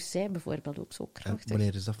 En dat doet zij bijvoorbeeld ook zo krachtig. En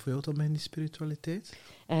wanneer is dat voor jou dan met die spiritualiteit?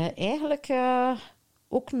 Eigenlijk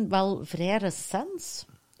ook wel vrij recent,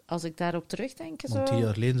 als ik daarop terugdenk. Want 10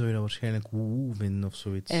 jaar geleden zou je dat waarschijnlijk woe vinden of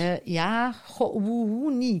zoiets.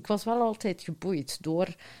 Woehoe niet. Ik was wel altijd geboeid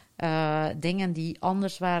door dingen die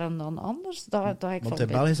anders waren dan anders. Want in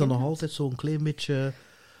België is dat nog altijd zo'n klein beetje...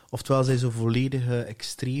 Oftewel zijn ze volledige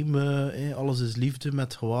extreme, alles is liefde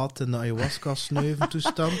met gewaad en de ayahuasca-snuiven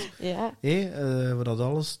toestand. Ja. Waar dat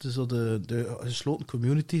alles, dus zo de gesloten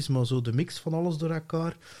communities, maar zo de mix van alles door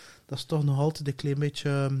elkaar, dat is toch nog altijd een klein beetje...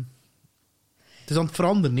 Het is aan het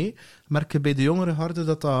veranderen, hè. Merk je bij de jongere harden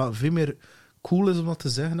dat dat veel meer cool is om dat te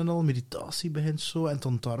zeggen en al. Meditatie begint zo, en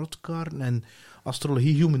dan tarotkaarten en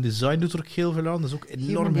astrologie, human design doet er ook heel veel aan. Dat is ook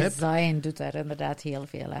enorm hip. Human design doet daar inderdaad heel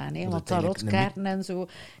veel aan. Hè? Want uiteindelijk tarotkaarten en zo.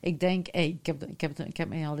 Ik denk, ik heb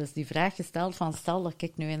mij al eens die vraag gesteld van, stel dat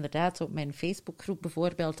ik nu inderdaad op mijn Facebookgroep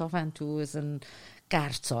bijvoorbeeld af en toe eens een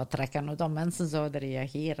kaart zou trekken, hoe dan mensen zouden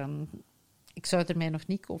reageren. Ik zou er mij nog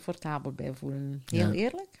niet comfortabel bij voelen. Heel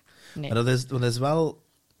eerlijk? Nee. Maar dat is wel...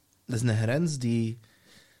 Dat is een grens die...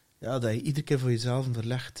 Ja, dat je iedere keer voor jezelf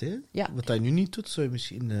verlegt. Hè? Ja. Wat je nu niet doet, zou je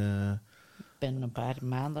misschien... Binnen een paar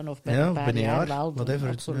maanden of binnen een paar jaar wel doen, whatever.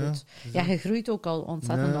 absoluut. Ja, je groeit ook al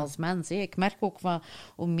ontzettend als mens. Hè. Ik merk ook van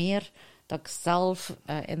hoe meer dat ik zelf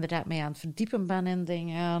inderdaad mij aan het verdiepen ben in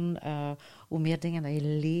dingen. Hoe meer dingen dat je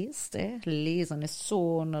leest. Hè. Lezen is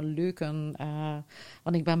zo'n leuke...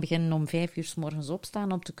 want ik ben beginnen om 5 uur 's morgens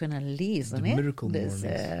opstaan om te kunnen lezen. The hè. miracle Dus,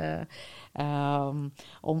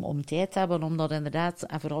 om tijd te hebben, om dat inderdaad...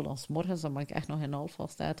 En vooral als morgens, dan ben ik echt nog in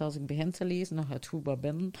halfvast uit als ik begin te lezen. Dan gaat het goed wat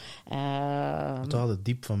binnen. Want daar het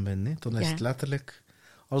diep van ben, hè. Dan is het letterlijk...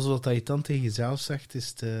 Alles wat je dan tegen jezelf zegt, is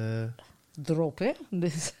het... Erop, hè.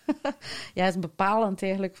 Dus ja, het is bepalend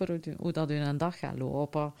eigenlijk voor hoe dat in een dag gaat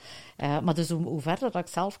lopen. Maar dus hoe verder dat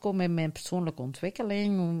ik zelf kom in mijn persoonlijke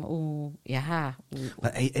ontwikkeling,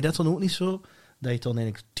 Maar is dat dan ook niet zo, dat je dan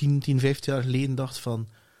eigenlijk 10, 15 jaar geleden dacht van...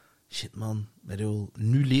 Shit man,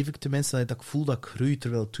 nu leef ik tenminste dat ik voel dat ik groei,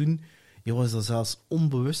 terwijl toen... Je was dat zelfs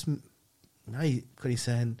onbewust... Ja, ik kan niet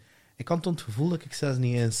zeggen... Ik had het gevoel dat ik zelfs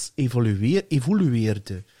niet eens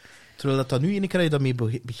evolueerde. Terwijl dat nu, ene keer dat je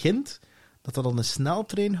daarmee begint, dat dan een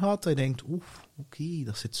sneltrein gaat, dat je denkt, oké,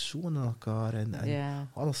 dat zit zo in elkaar. En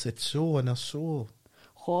dat zit zo en dat zo.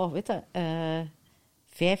 Goh, weet je,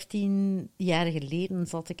 15 jaar geleden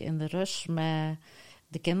zat ik in de rush met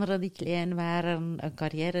de kinderen die klein waren, een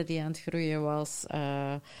carrière die aan het groeien was,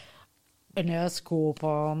 een huis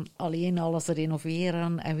kopen, alleen alles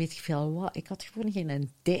renoveren en weet ik veel wat. Ik had gewoon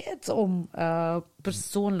geen tijd om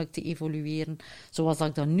persoonlijk te evolueren zoals dat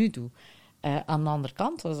ik dat nu doe. Aan de andere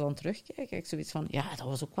kant, als ik dan terugkijk, ik zoiets van, ja, dat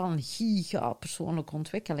was ook wel een giga persoonlijke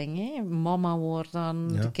ontwikkeling. Hè? Mama worden,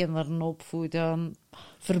 de kinderen opvoeden,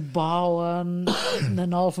 verbouwen,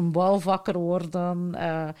 een halve bouwvakker worden,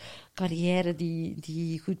 carrière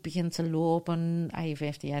die goed begint te lopen.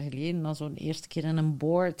 15 jaar geleden, dan zo'n eerste keer in een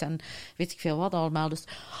board en weet ik veel wat allemaal. Dus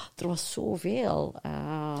er was zoveel.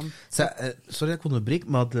 Sorry dat ik onderbreek,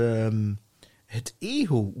 maar het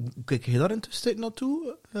ego, hoe kijk je daar intussen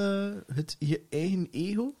naartoe? Je eigen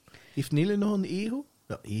ego? Heeft Nele nog een ego?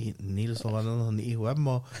 Ja, Nele zal wel nog een ego hebben,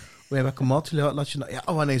 maar bij welke mate laat je...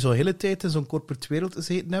 Ja, wanneer je zo'n hele tijd in zo'n corporate wereld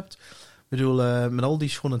gezeten hebt, ik bedoel, met al die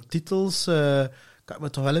schone titels, kan ik me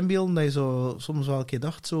toch wel inbeelden dat je zo, soms wel een keer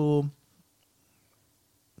dacht, zo...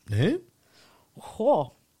 Nee? Goh.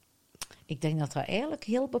 Ik denk dat dat eigenlijk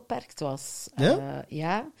heel beperkt was.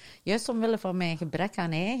 Ja? Juist omwille van mijn gebrek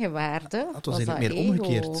aan eigenwaarde. Het was eigenlijk meer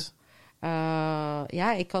omgekeerd.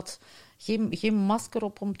 Ik had geen masker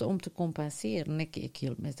op om te compenseren. Ik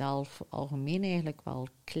hield mezelf algemeen eigenlijk wel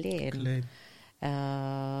klein.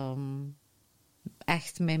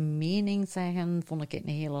 Echt mijn mening zeggen, vond ik het een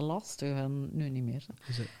hele lastige. Nu niet meer.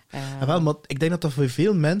 Wel, maar ik denk dat voor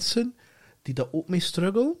veel mensen die daar ook mee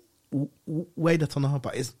struggelen, hoe je dat dan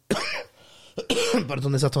nog is...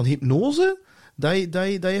 Pardon, is dat dan hypnose? Dat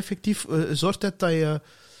je effectief zorgt dat je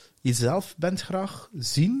jezelf bent graag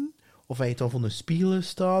zien? Of dat je dan voor een spiegel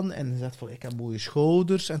staan en je zegt van, ik heb mooie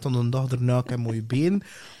schouders, en dan een dag daarna ik heb mooie benen?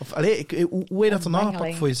 Of, hoe heb je dat dan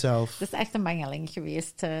aangepakt voor jezelf? Het is echt een mengeling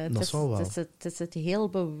geweest. Dat zal wel. Het is het heel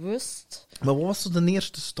bewust. Maar wat was de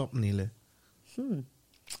eerste stap, Nele?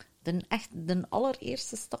 De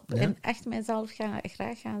allereerste stap in echt mijzelf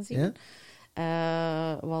graag gaan zien,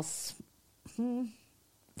 was...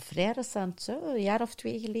 vrij recent, een jaar of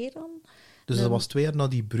 2 geleden. Dus dat was 2 jaar na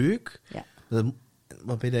die breuk. Ja.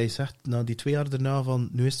 Waarbij dat je zegt, na die 2 jaar daarna van,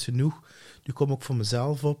 nu is het genoeg, nu kom ik voor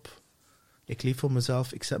mezelf op. Ik leef voor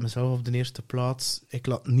mezelf, ik zet mezelf op de eerste plaats. Ik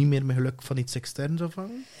laat niet meer mijn geluk van iets externs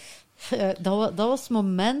afhangen. Dat was het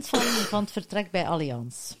moment van het vertrek bij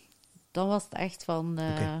Allianz. Dan was het echt van...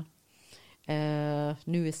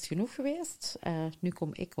 nu is het genoeg geweest. Nu kom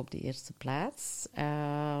ik op de eerste plaats.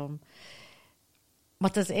 Maar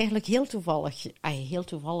het is eigenlijk heel toevallig. Heel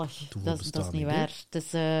toevallig. Dat is niet waar. Het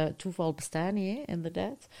is toeval bestaat niet, hè,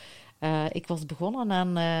 inderdaad. Ik was begonnen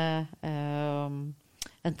aan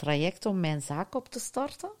een traject om mijn zaak op te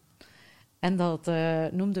starten. En dat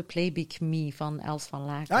noemde Play Big Me van Els van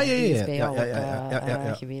Laken. Die is bij jou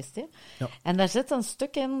ook geweest. Hè? Ja. En daar zit een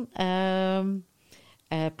stuk in...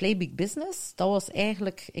 Play Big Business, dat was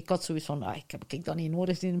eigenlijk... Ik had zoiets van, ik heb dat niet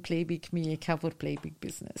nodig in Play Big Me, ik ga voor Play Big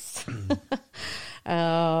Business.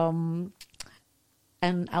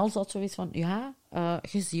 En Els had zoiets van, je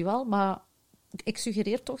ziet wel, maar ik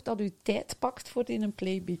suggereer toch dat u tijd pakt voor in een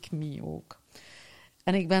Play Big Me ook.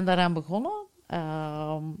 En ik ben daaraan begonnen.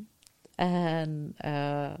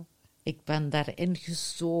 Ik ben daarin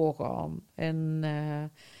gezogen. En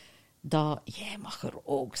dat, jij mag er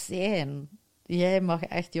ook zijn. Jij mag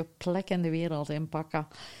echt je plek in de wereld inpakken.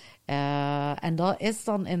 En dat is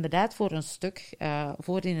dan inderdaad voor een stuk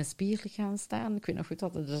voor in een spiegel gaan staan. Ik weet nog goed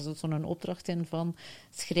dat er zit zo'n opdracht in van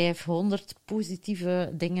schrijf 100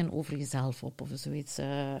 positieve dingen over jezelf op of zoiets,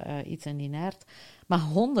 iets in die aard. Maar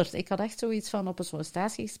 100, ik had echt zoiets van op een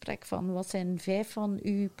sollicitatiegesprek van wat zijn 5 van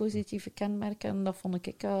uw positieve kenmerken? Dat vond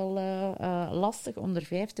ik al lastig om er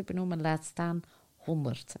 5 te benoemen, laat staan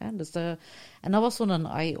 100. Hè? Dus en dat was zo'n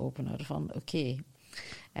eye-opener van oké.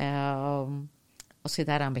 Als je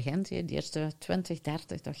daaraan begint, die eerste 20,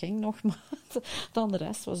 30, dat ging nog, maar dan de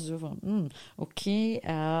rest was zo van, oké.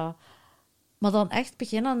 Maar dan echt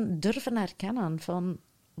beginnen durven herkennen van,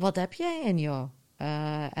 wat heb jij in jou?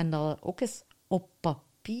 En dat ook eens op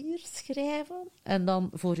papier schrijven en dan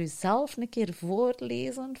voor jezelf een keer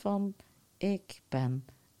voorlezen van, ik ben,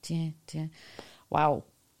 wauw.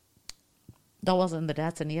 Dat was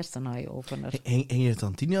inderdaad een eerste eye-opener. Ging je het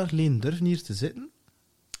dan 10 jaar geleden durven hier te zitten?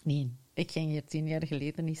 Nee, ik ging hier 10 jaar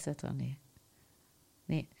geleden niet zitten,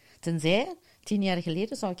 nee. Tenzij, 10 jaar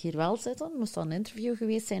geleden zou ik hier wel zitten, moest dan een interview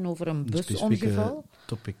geweest zijn over een busongeval.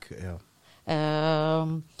 Topic, ja.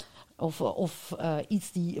 Of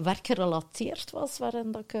iets die werkgerelateerd was,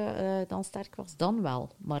 waarin dat ik dan sterk was, dan wel.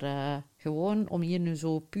 Maar gewoon om hier nu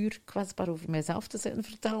zo puur kwetsbaar over mijzelf te zitten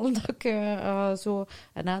vertellen, dat ik zo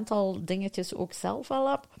een aantal dingetjes ook zelf wel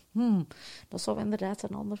heb, dat zou inderdaad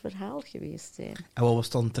een ander verhaal geweest zijn. En wat was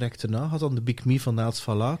dan direct daarna? Had dan de Big Me van Naals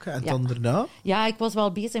van Laken en dan daarna? Ja, ik was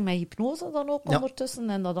wel bezig met hypnose dan ook ondertussen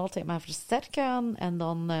en dat altijd maar versterken. En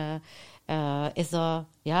dan is dat,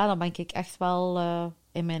 dan ben ik echt wel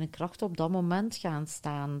in mijn kracht op dat moment gaan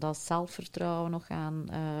staan. Dat zelfvertrouwen nog gaan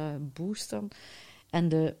boosten. En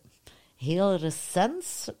de heel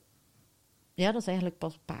recent, dat is eigenlijk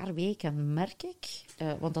pas een paar weken, merk ik.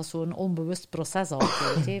 Want dat is zo'n onbewust proces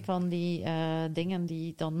altijd. Van die dingen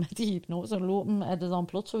die dan met die hypnose lopen. En dus dan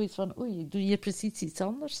plots zoiets van, oei, ik doe hier precies iets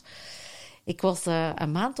anders. Ik was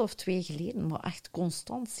een maand of 2 geleden, maar echt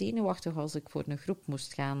constant zenuwachtig als ik voor een groep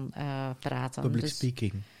moest gaan praten.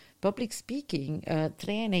 Public speaking,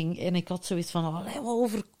 training. En ik had zoiets van, wat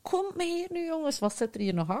overkomt mij hier nu, jongens? Wat zit er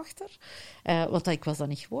hier nog achter? Want ik was dat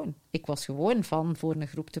niet gewoon. Ik was gewoon van voor een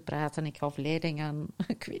groep te praten. Ik gaf leiding aan,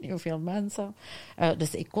 ik weet niet hoeveel mensen.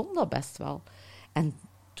 Dus ik kon dat best wel. En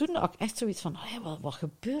toen had ik echt zoiets van, wat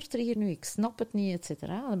gebeurt er hier nu? Ik snap het niet, et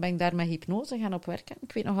cetera. Dan ben ik daar met hypnose gaan op werken.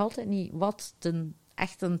 Ik weet nog altijd niet wat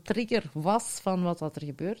echt een trigger was van wat er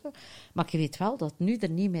gebeurde. Maar ik weet wel dat het nu er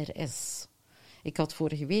niet meer is. Ik had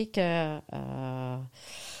vorige week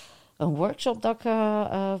een workshop dat ik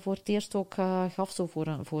voor het eerst ook gaf, zo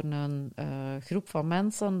voor een groep van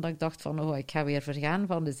mensen, dat ik dacht van, ik ga weer vergaan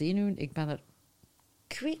van de zenuwen. Ik ben er,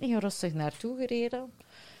 ik weet niet, rustig naartoe gereden.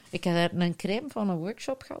 Ik heb er een crème van een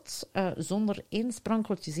workshop gehad, zonder 1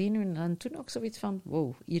 sprankeltje zenuwen. En toen ook zoiets van,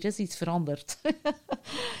 wow, hier is iets veranderd.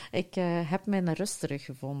 Ik heb mijn rust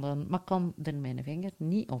teruggevonden, maar kan er mijn vinger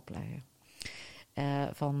niet opleggen.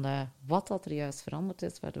 Van wat dat er juist veranderd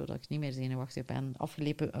is, waardoor dat ik niet meer zenuwachtig ben.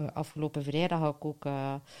 Afgelopen vrijdag had ik ook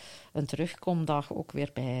een terugkomdag ook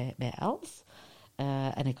weer bij Els.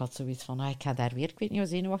 En ik had zoiets van, ik ga daar weer, ik weet niet hoe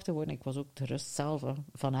zenuwachtig worden. Ik was ook de rust zelf.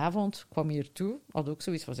 Vanavond kwam hier toe, had ook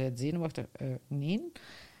zoiets van, zei zenuwachtig? Nee.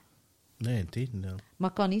 Nee, integendeel. Maar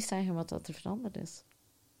ik kan niet zeggen wat dat er veranderd is.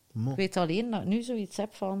 Mo. Ik weet alleen dat ik nu zoiets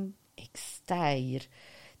heb van, ik sta hier.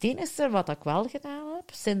 Het enige wat ik wel gedaan heb,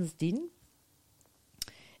 sindsdien,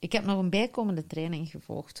 ik heb nog een bijkomende training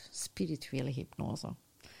gevolgd, spirituele hypnose.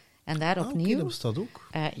 En daar opnieuw... dat bestaat ook.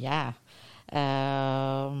 Ja.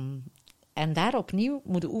 En daar opnieuw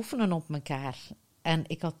moeten oefenen op elkaar. En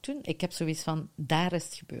ik heb zoiets van, daar is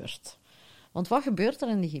het gebeurd. Want wat gebeurt er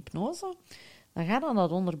in die hypnose? Dan gaat dan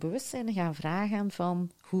dat onderbewustzijn gaan vragen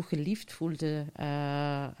van hoe geliefd voelde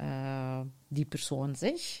die persoon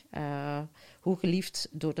zich. Hoe geliefd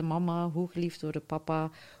door de mama, hoe geliefd door de papa.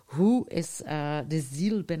 Hoe is de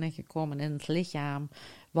ziel binnengekomen in het lichaam?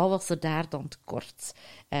 Wat was er daar dan tekort?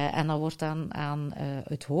 En dan wordt dan aan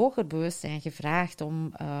het hoger bewustzijn gevraagd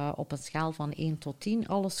om op een schaal van 1 tot 10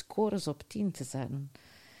 alle scores op 10 te zetten.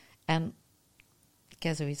 En ik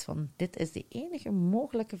heb zoiets van, dit is de enige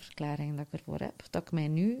mogelijke verklaring dat ik ervoor heb. Dat ik mij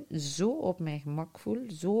nu zo op mijn gemak voel,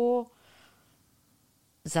 zo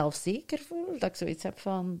zelfzeker voel, dat ik zoiets heb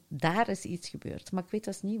van, daar is iets gebeurd. Maar ik weet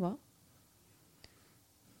dus niet wat.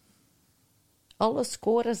 Alle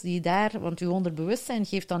scores die daar, want uw onderbewustzijn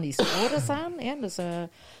geeft dan die scores aan. Hè, dus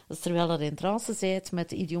terwijl dat in trance zit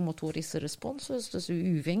met idiomotorische responses, dus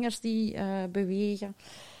uw vingers die bewegen.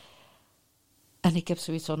 En ik heb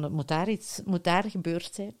zoiets van, het moet daar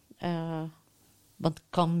gebeurd zijn. Want ik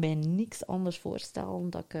kan mij niks anders voorstellen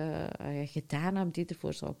dat ik gedaan heb die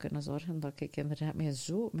ervoor zou kunnen zorgen dat ik inderdaad mij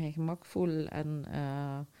zo op mijn gemak voel en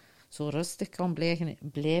zo rustig kan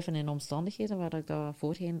blijven in omstandigheden waar ik daar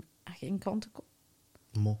voorheen geen kanten kon.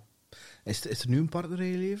 Mo. Is er nu een partner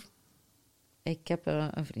in je leven? Ik heb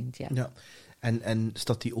een vriend, ja. Ja. En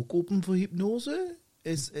staat die ook open voor hypnose?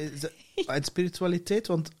 Is uit spiritualiteit?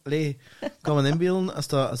 Want, ik kan me inbeelden,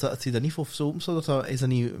 als hij dat niet voor zo open staat, is dat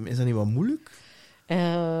niet wat moeilijk?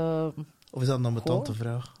 Of is dat een ambetante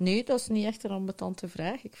vraag? Nee, dat is niet echt een ambetante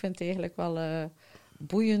vraag. Ik vind het eigenlijk wel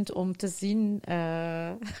boeiend om te zien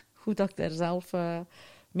hoe dat ik daar zelf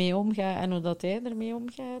mee omga en hoe dat hij ermee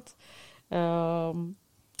omgaat.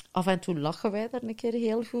 Af en toe lachen wij daar een keer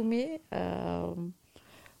heel goed mee.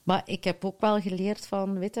 Maar ik heb ook wel geleerd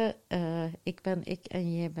van, weet je, ik ben ik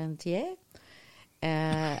en jij bent jij.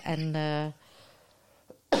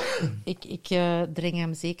 Ik dring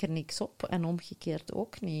hem zeker niks op en omgekeerd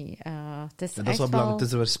ook niet. Het is dat is wel belangrijk,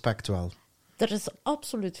 het is respect wel. Er is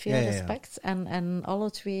absoluut veel respect. En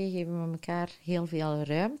alle twee geven we elkaar heel veel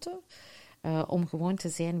ruimte om gewoon te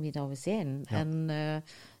zijn wie dat we zijn. Ja. En het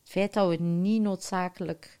feit dat we niet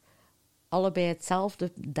noodzakelijk allebei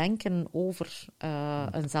hetzelfde denken over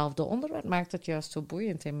eenzelfde onderwerp, maakt het juist zo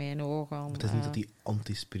boeiend in mijn ogen. Het is niet dat die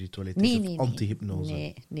anti-spiritualiteit is of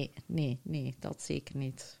anti-hypnose. Nee, dat zeker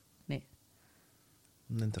niet. Nee.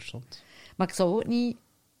 Interessant. Maar ik zou ook niet...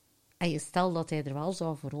 En je stel dat hij er wel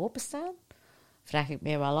zou voor openstaan, vraag ik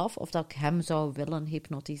mij wel af of dat ik hem zou willen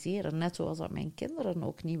hypnotiseren. Net zoals dat mijn kinderen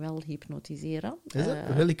ook niet wil hypnotiseren. Is dat?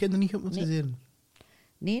 Wil je kinderen niet hypnotiseren?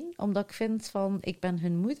 Nee, omdat ik vind van, ik ben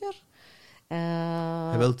hun moeder.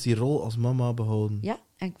 Hij wil die rol als mama behouden. Ja,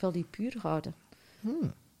 en ik wil die puur houden.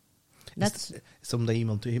 Is het omdat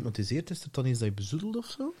iemand hypnotiseert, is het dan eens dat je bezoedelt of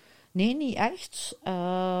zo? Nee, niet echt.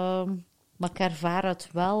 Maar ik ervaar het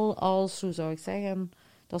wel als, hoe zou ik zeggen,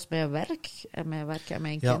 dat is mijn werk. En mijn werk en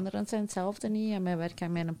mijn kinderen zijn hetzelfde niet. En mijn werk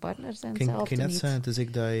en mijn partner zijn hetzelfde niet. Ik kan net zeggen, het is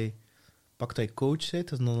ik dat je pakt dat je coach bent,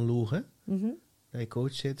 dat is een analoog, hè? Mm-hmm. Dat je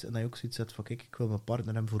coach zit en dat je ook zoiets zegt van, kijk, ik wil mijn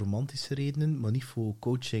partner hebben voor romantische redenen, maar niet voor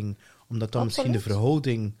coaching, omdat dan misschien de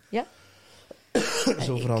verhouding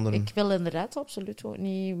zou veranderen. Ik wil inderdaad absoluut ook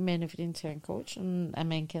niet mijn vriend gaan coachen en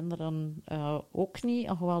mijn kinderen ook niet,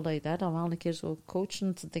 alhoewel dat je daar dan wel een keer zo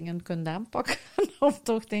coachend dingen kunt aanpakken of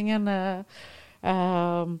toch dingen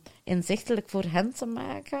inzichtelijk voor hen te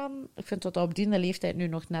maken. Ik vind dat op die leeftijd nu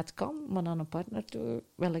nog net kan, maar aan een partner toe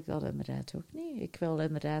wil ik dat inderdaad ook niet. Ik wil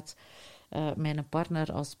inderdaad mijn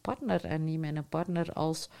partner als partner en niet mijn partner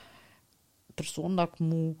als persoon dat ik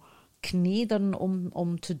moet kneden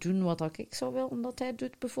om te doen wat ik zou willen dat hij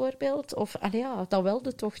doet, bijvoorbeeld. Of, dat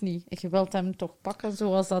wilde toch niet. Je wilt hem toch pakken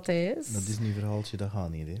zoals dat hij is. Dat Disney-verhaaltje, dat gaat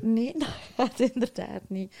niet, hè? Nee, dat gaat inderdaad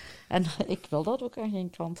niet. En ik wil dat ook aan geen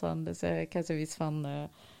kant aan. Dus ik heb zoiets van,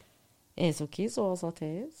 hij is oké zoals dat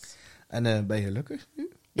hij is. En ben je gelukkig nu?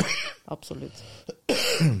 Ja, absoluut.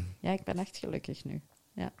 Ja, ik ben echt gelukkig nu.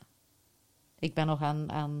 Ja. Ik ben nog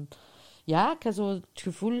aan ja, ik heb zo het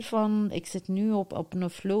gevoel van, ik zit nu op een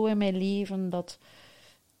flow in mijn leven dat...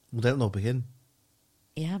 Moet dat nog beginnen?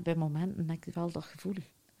 Ja, bij momenten heb ik wel dat gevoel.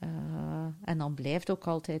 En dan blijft ook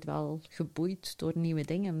altijd wel geboeid door nieuwe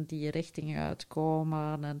dingen die richting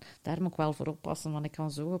uitkomen. En daar moet ik wel voor oppassen, want ik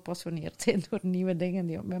kan zo gepassioneerd zijn door nieuwe dingen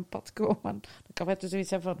die op mijn pad komen. Dan kan ik zoiets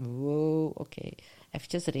hebben van, wow, oké,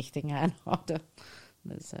 eventjes richting aanhouden.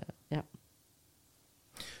 Dus, ja.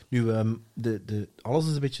 Nu, alles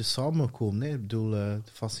is een beetje samengekomen. Hè? Ik bedoel, de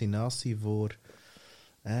fascinatie voor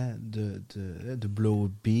de blauwe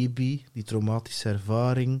baby, die traumatische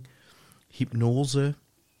ervaring, hypnose.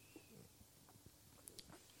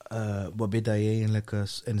 Waarbij dat je eigenlijk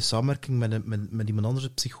in de samenwerking met iemand anders,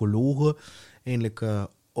 psychologen, eigenlijk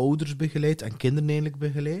ouders begeleidt en kinderen eigenlijk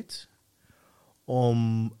begeleidt.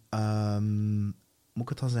 Om, moet ik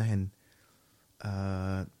het dan zeggen,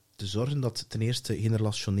 te zorgen dat ten eerste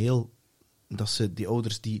generationeel, dat ze die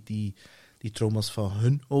ouders die trauma's van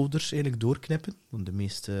hun ouders eigenlijk doorknippen. Want de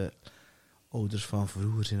meeste ouders van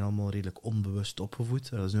vroeger zijn allemaal redelijk onbewust opgevoed.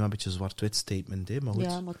 Dat is nu een beetje een zwart-wit statement, hè, maar goed.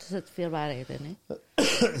 Ja, maar er zit veel waarheid in,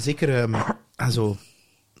 hè. Zeker zo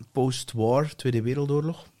post-war, Tweede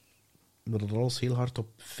Wereldoorlog, dat er alles heel hard op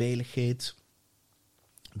veiligheid,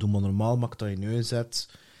 doe maar normaal, maak dat je neus zet,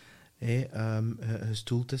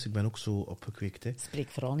 gestoeld is. Ik ben ook zo opgekweekt. Spreek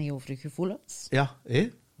vooral niet over je gevoelens. Ja,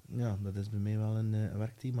 ja, dat is bij mij wel een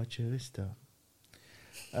werkthemaatje geweest.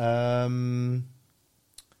 Ja.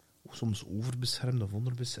 Soms overbeschermd of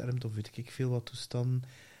onderbeschermd, of weet ik veel wat toestanden.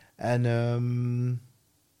 En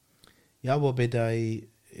waarbij dat je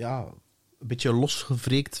een beetje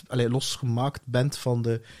losgemaakt bent van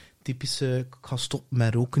de typische ik ga stoppen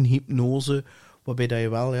met roken, hypnose, waarbij dat je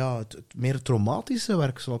wel het meer traumatische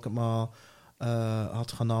werk, zal ik het maar,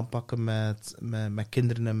 had gaan aanpakken met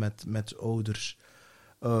kinderen en met ouders.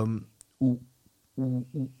 Hoe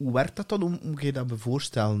werkt dat dan? Hoe moet je dat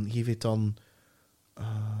voorstellen? Geef je dan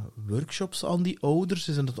workshops aan die ouders?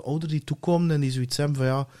 Zijn dat de ouders die toekomen en die zoiets hebben van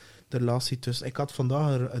ja, de relatie tussen... Ik had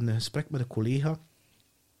vandaag een gesprek met een collega.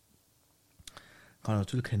 Ik kan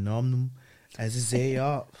natuurlijk geen naam noemen. En ze zei,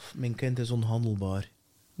 ja, mijn kind is onhandelbaar.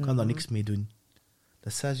 Ik kan daar niks mee doen.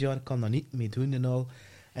 Dat is 6 jaar, ik kan daar niet mee doen en al.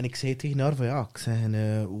 En ik zei tegen haar van, ja, ik zeg,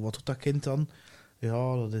 wat doet dat kind dan?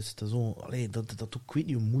 Ja, dat is zo... Allee, dat ook, ik weet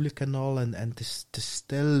niet hoe moeilijk en al. En het is te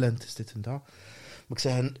stil en het is dit en dat. Maar ik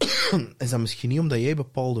zeg, is dat misschien niet omdat jij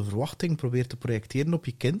bepaalde verwachtingen probeert te projecteren op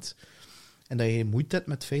je kind? En dat je moeite hebt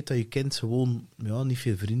met het feit dat je kind gewoon niet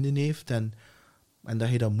veel vrienden heeft en dat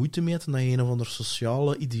je daar moeite mee hebt en dat je een of ander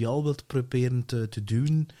sociale ideaal wilt proberen te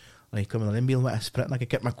doen. Ik kan me dan inbeelden met een gesprek dat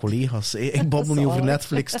ik heb met collega's. Ik babbel niet over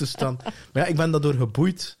Netflix toestand. Maar ja, ik ben daardoor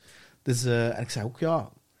geboeid. Dus, en ik zeg ook,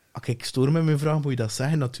 ja, ik stoor met mijn vraag, moet je dat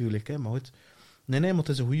zeggen natuurlijk. Hè, maar goed. Nee, maar het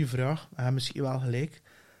is een goede vraag. Hij heeft misschien wel gelijk.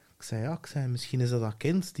 Ik zei, misschien is dat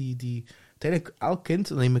kind die uiteindelijk elk kind,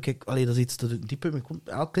 dat is iets te diep uit mijn kont,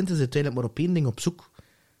 elk kind is uiteindelijk maar op één ding op zoek.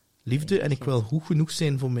 Liefde, en ik wil goed genoeg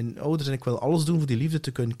zijn voor mijn ouders en ik wil alles doen voor die liefde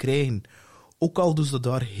te kunnen krijgen. Ook al doen ze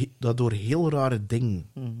daardoor heel rare dingen.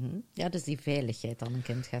 Mm-hmm. Ja, dus die veiligheid dan een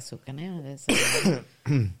kind gaat zoeken. Hè? Dus,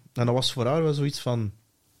 en dat was voor haar wel zoiets van...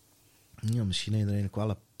 Ja, misschien heb je er eigenlijk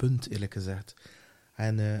wel een punt, eerlijk gezegd.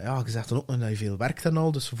 En je zegt dan ook nog dat je veel werkt en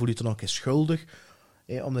al, dus je voelt je dan ook eens schuldig.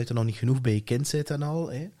 Omdat je er nog niet genoeg bij je kind zit en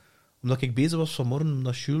al. Omdat ik bezig was vanmorgen,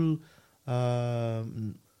 omdat Jules...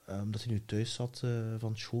 omdat hij nu thuis zat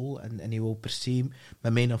van school. En hij wou per se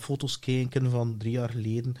met mij naar foto's kijken van 3 jaar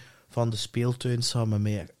geleden... van de speeltuin samen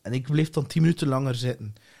met mij. En ik bleef dan 10 minuten langer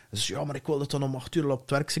zitten. Dus ja, maar ik wilde dan om 8 uur op het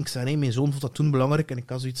werk zijn. Ik zei, nee, mijn zoon vond dat toen belangrijk. En ik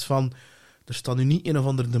had zoiets van... Er staat nu niet een of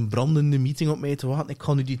andere brandende meeting op mij te wachten. Ik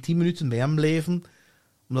ga nu die 10 minuten bij hem blijven.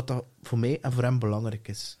 Omdat dat voor mij en voor hem belangrijk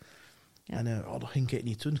is. Ja. En dat ging ik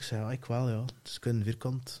niet doen. Ik zei, ja, ik wel, ja. Dus ik een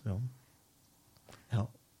vierkant, ja.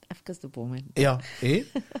 Even de boom in. Ja,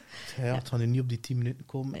 het gaat nu niet op die 10 minuten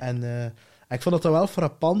komen. Nee. En ik vond dat wel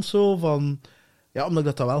frappant zo, van... Ja, omdat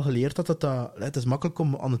ik dat wel geleerd had, het is makkelijk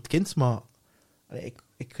om aan het kind, maar...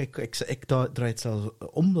 Ik draai het zelfs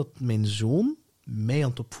om dat mijn zoon mij aan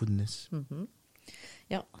het opvoeden is. Mm-hmm.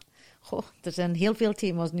 Ja. Goh, er zijn heel veel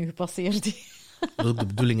thema's nu gepasseerd. Dat is ook de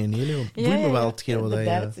bedoeling in heel, want het boeit me wel hetgeen wat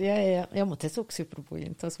je... Ja, maar het is ook super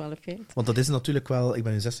boeiend, dat is wel een feit. Want dat is natuurlijk wel... Ik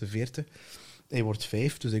ben nu 46, hij wordt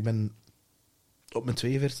 5, dus ik ben op mijn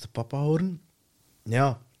 42e papa geworden.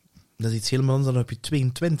 Ja, dat is iets helemaal anders dan op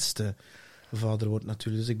je 22e vader wordt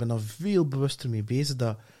natuurlijk. Dus ik ben daar veel bewuster mee bezig.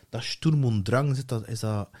 Dat Sturm und Drang zit, dat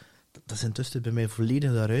is intussen bij mij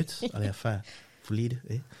volledig daaruit. Volledig.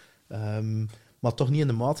 Maar toch niet in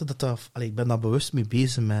de mate dat... ik ben daar bewust mee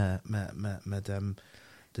bezig met hem.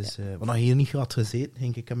 Dus, want als hij hier niet had gezeten,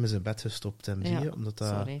 ging ik hem in zijn bed gestopt. Zie je? Omdat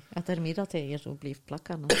sorry. Het daarmee dat hij hier zo bleef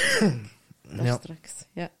plakken. Straks.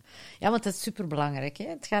 Ja, want het is superbelangrijk. Hè?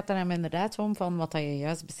 Het gaat er hem inderdaad om van wat je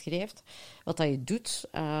juist beschrijft. Wat dat je doet...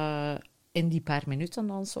 in die paar minuten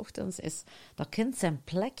dan 's ochtends, is dat kind zijn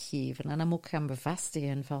plek geven en hem ook gaan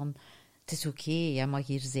bevestigen van het is oké, jij mag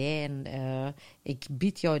hier zijn, ik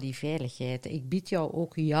bied jou die veiligheid, ik bied jou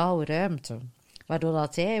ook jouw ruimte. Waardoor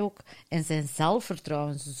dat hij ook in zijn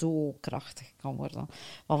zelfvertrouwen zo krachtig kan worden.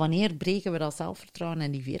 Maar wanneer breken we dat zelfvertrouwen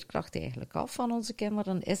en die veerkracht eigenlijk af van onze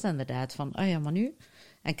kinderen, is inderdaad van, maar nu...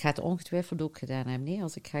 En ik ga het ongetwijfeld ook gedaan hebben. Nee?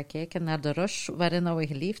 Als ik ga kijken naar de rush waarin dat we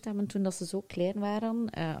geleefd hebben toen dat ze zo klein waren.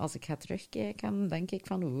 Als ik ga terugkijken, denk ik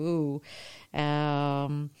van wow.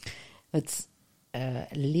 Het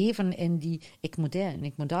leven in die ik moet dat en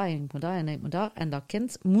ik moet dat en ik moet dat en ik moet dat. En dat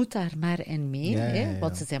kind moet daar maar in mee. Ja.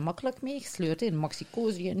 Want ze zijn makkelijk meegesleurd. In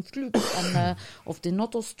Maxicosi en Flux. Of de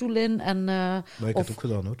Notto-stoel in. Maar ik heb het ook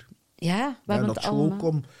gedaan hoor. Ja, we hebben het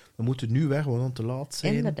allemaal. We moeten nu weg, we gaan te laat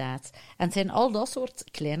zijn. Inderdaad. En het zijn al dat soort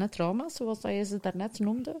kleine trauma's, zoals dat je ze daarnet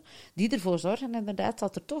noemde, die ervoor zorgen inderdaad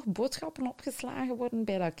dat er toch boodschappen opgeslagen worden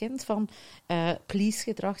bij dat kind van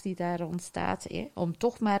please-gedrag die daar ontstaat. Om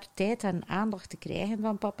toch maar tijd en aandacht te krijgen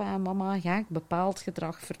van papa en mama, ga ik bepaald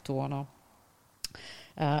gedrag vertonen.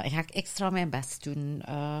 Ga ik extra mijn best doen?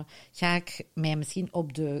 Ga ik mij misschien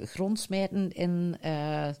op de grond smijten in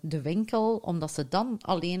de winkel, omdat ze dan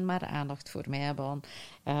alleen maar aandacht voor mij hebben?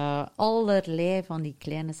 Allerlei van die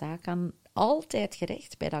kleine zaken, altijd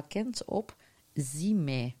gericht bij dat kind op, zie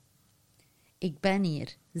mij. Ik ben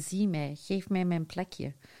hier, zie mij, geef mij mijn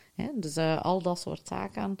plekje. Dus al dat soort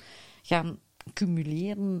zaken gaan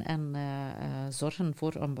cumuleren en zorgen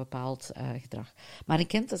voor een bepaald gedrag. Maar een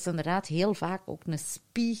kind is inderdaad heel vaak ook een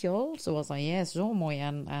spiegel, zoals dat jij zo mooi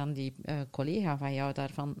aan die collega van jou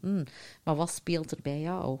daarvan, maar wat speelt er bij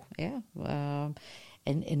jou?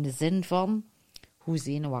 In de zin van, hoe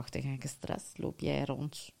zenuwachtig en gestrest loop jij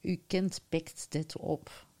rond? Uw kind pikt dit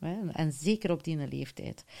op. Hè? En zeker op die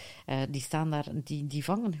leeftijd. Die staan daar, die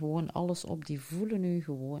vangen gewoon alles op. Die voelen u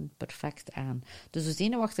gewoon perfect aan. Dus hoe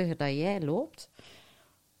zenuwachtiger dat jij loopt,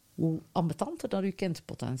 hoe ambetanter dat uw kind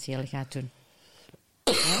potentieel gaat doen.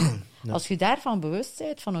 Ja? Ja. Als je daarvan bewust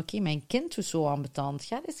bent, van oké, mijn kind doet zo ambetant,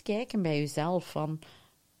 ga eens kijken bij jezelf van,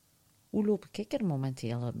 hoe loop ik er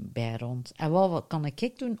momenteel bij rond? En wat kan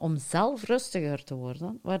ik doen om zelf rustiger te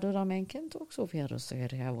worden, waardoor dan mijn kind ook zoveel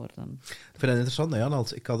rustiger gaat worden? Ik vind het interessant, Jan.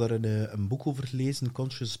 Ik had er een boek over gelezen,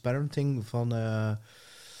 Conscious Parenting, van...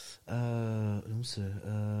 hoe noemt ze?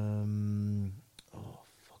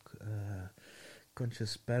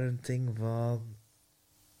 Conscious Parenting van...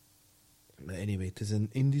 Anyway, het is een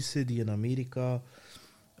Indische die in Amerika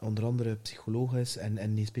onder andere psycholoog is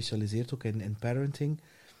en die specialiseert ook in parenting.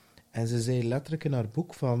 En ze zei letterlijk in haar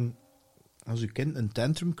boek van, als je kind een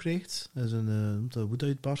tantrum krijgt, dat is een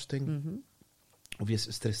woedeuitbarsting, of je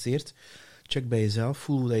stresseert, check bij jezelf,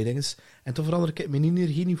 voel hoe dat je denkt. En toen verander ik mijn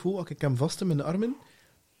energieniveau, als ik hem vast in mijn armen,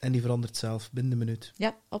 en die verandert zelf binnen een minuut.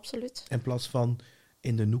 Ja, absoluut. In plaats van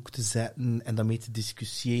in de hoek te zetten en daarmee te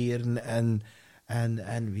discussiëren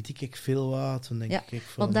en weet ik veel wat. Dan denk ik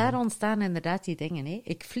van, want daar ontstaan inderdaad die dingen. Hè.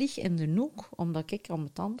 Ik vlieg in de hoek omdat ik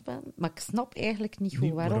ambetant ben, maar ik snap eigenlijk niet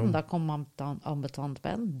goed waarom dat ik ambetant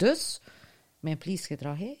ben. Dus, mijn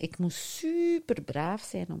please-gedrag, ik moet super braaf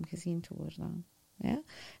zijn om gezien te worden. Ja?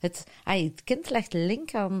 Het kind legt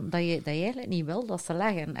link aan dat je eigenlijk niet wil dat ze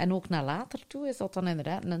leggen. En ook naar later toe is dat dan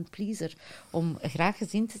inderdaad een pleaser. Om graag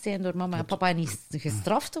gezien te zijn door mama en papa en niet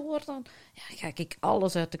gestraft te worden. Ja, ga ik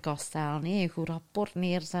alles uit de kast halen. Een goed rapport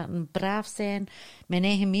neerzetten, braaf zijn, mijn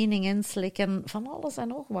eigen mening inslikken, van alles en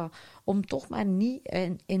nog wat. Om toch maar niet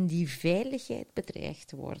in die veiligheid bedreigd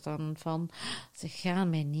te worden. Van, ze gaan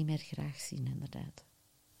mij niet meer graag zien, inderdaad.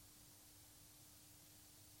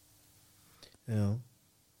 Ja,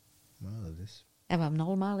 maar dat is... En we hebben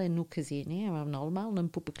allemaal in Noek gezien, hè. We hebben allemaal een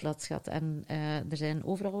poepenklats gehad. En er zijn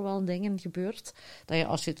overal wel dingen gebeurd, dat je,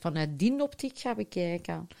 als je het vanuit die optiek gaat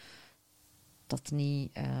bekijken, dat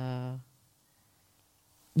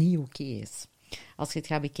niet oké is. Als je het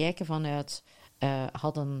gaat bekijken vanuit,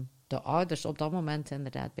 hadden de ouders op dat moment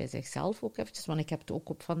inderdaad bij zichzelf ook eventjes, want ik heb het ook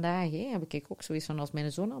op vandaag, heb ik ook zoiets van, als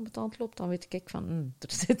mijn zoon ambetant loopt, dan weet ik van,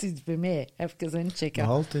 er zit iets bij mij, even inchecken.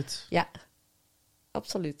 Nog altijd? Ja.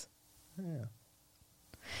 Absoluut. Ja.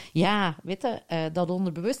 Ja, weet je, dat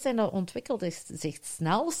onderbewustzijn dat ontwikkelt zich het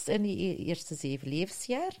snelst in die eerste 7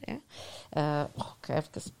 levensjaar. Hè. Ik ga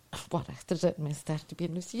even... Waar achter zit mijn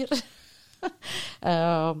staartbeenus hier.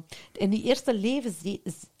 In die eerste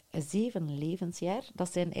 7 levensjaar,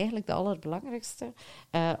 dat zijn eigenlijk de allerbelangrijkste,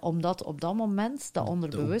 omdat op dat moment dat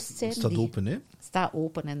onderbewustzijn... staat open, hè? Staat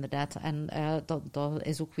open, inderdaad. En dat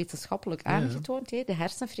is ook wetenschappelijk aangetoond. Hè? De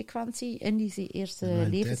hersenfrequentie in die eerste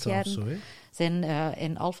levensjaren zijn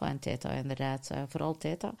in alpha en theta, inderdaad. Vooral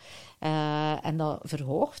theta. En dat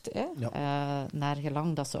verhoogt, naar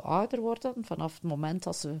gelang dat ze ouder worden. Vanaf het moment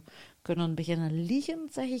dat ze kunnen beginnen liegen,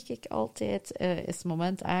 zeg ik altijd, is het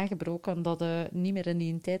moment aangebroken dat ze niet meer in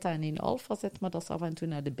die theta en in alpha zit, maar dat ze af en toe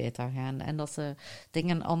naar de beta gaan. En dat ze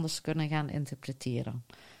dingen anders kunnen gaan interpreteren.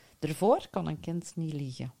 Daarvoor kan een kind niet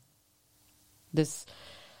liegen. Dus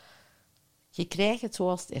je krijgt het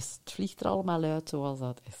zoals het is. Het vliegt er allemaal uit zoals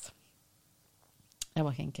dat is. En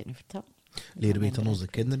wat ging ik nu vertellen? Leren wij dan onze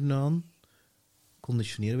kinderen aan?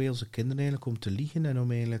 Conditioneren wij onze kinderen eigenlijk om te liegen en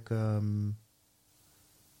om eigenlijk...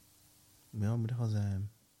 ja, moet dat gaan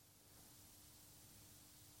zijn.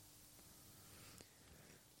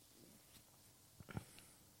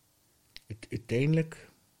 Uiteindelijk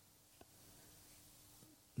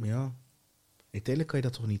kan je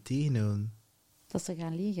dat toch niet tegenhouden? Dat ze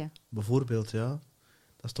gaan liegen. Bijvoorbeeld, ja.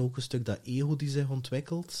 Dat is toch ook een stuk dat ego die zich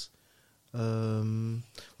ontwikkelt. Want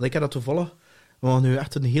ik heb dat toevallig... We gaan nu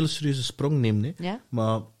echt een hele serieuze sprong nemen. Hè. Ja?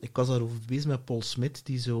 Maar ik was daarover bezig met Paul Smit,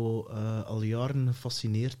 die zo al jaren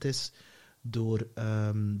gefascineerd is door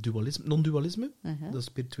non-dualisme. Dat is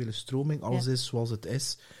spirituele stroming. Alles is zoals het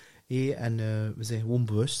is. En we zijn gewoon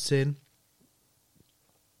bewustzijn.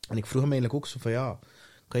 En ik vroeg hem eigenlijk ook zo van, ja,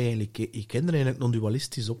 kan je eigenlijk je kinderen eigenlijk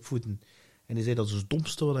non-dualistisch opvoeden? En hij zei, dat is het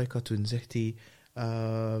domste wat ik kan doen. Zegt hij,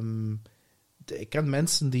 ik ken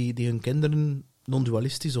mensen die hun kinderen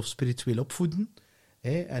non-dualistisch of spiritueel opvoeden.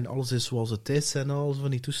 En alles is zoals het is en al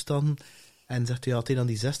van die toestanden. En zegt hij, tegen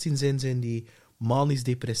die 16 zijn die manisch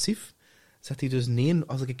depressief. Zegt hij dus, nee,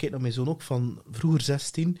 als ik kijk naar mijn zoon ook van vroeger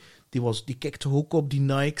 16, die kijkt toch ook op die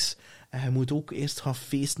Nikes. En je moet ook eerst gaan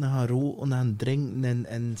feesten, gaan roken, gaan drinken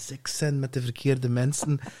en seks zijn met de verkeerde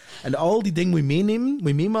mensen. En al die dingen moet je meenemen, moet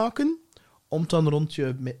je meemaken, om dan rond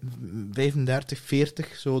je 35,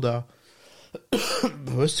 40, zo dat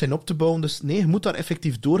bewustzijn op te bouwen. Dus nee, je moet daar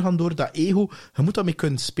effectief doorgaan door dat ego. Je moet daarmee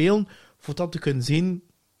kunnen spelen, voor dat te kunnen zien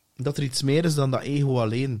dat er iets meer is dan dat ego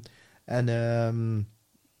alleen. En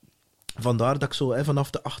vandaar dat ik zo vanaf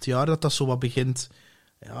de 8 jaar dat zo wat begint,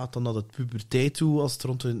 ja, dan naar het puberteit toe, als het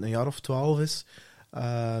rond een jaar of 12 is,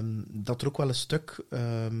 dat er ook wel een stuk,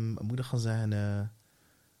 hoe moet ik dat gaan zeggen,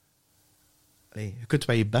 je kunt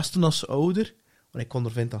wel je best doen als ouder, want ik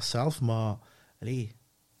ondervind dat zelf, maar het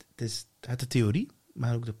is de theorie,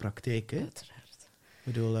 maar ook de praktijk. Hè. Uiteraard.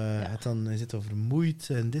 Ik bedoel, je zit al vermoeid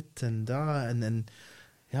en dit en dat, en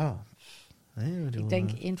ja... Ik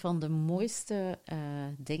denk, een van de mooiste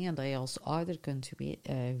dingen dat je als ouder kunt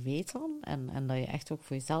weten, en dat je echt ook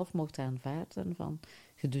voor jezelf mocht aanvaarden, van,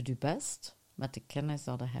 je doet je best met de kennis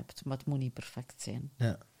dat je hebt, maar het moet niet perfect zijn.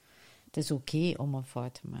 Ja. Het is oké om een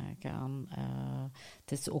fout te maken.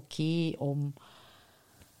 Het is oké om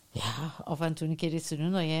af en toe een keer iets te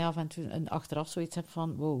doen, dat jij af en toe achteraf zoiets hebt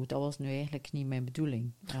van, wow, dat was nu eigenlijk niet mijn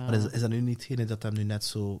bedoeling. Maar is dat nu niet hetgene dat hem nu net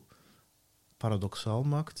zo paradoxaal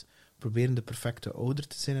maakt? Proberen de perfecte ouder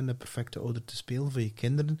te zijn en de perfecte ouder te spelen voor je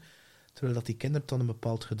kinderen, terwijl dat die kinderen dan een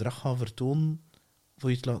bepaald gedrag gaan vertonen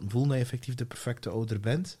voor je te laten voelen dat je effectief de perfecte ouder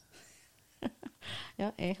bent.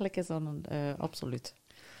 Ja, eigenlijk is dat absoluut.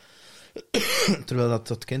 Terwijl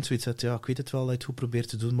dat kind zoiets zegt, ja, ik weet het wel dat je het goed probeert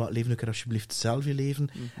te doen, maar leef nu keer alsjeblieft zelf je leven.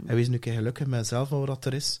 En wees nu keer gelukkig met jezelf wat dat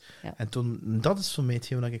er is. Ja. En toen, dat is voor mij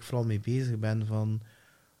hetgeen waar ik vooral mee bezig ben, van,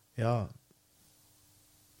 ja,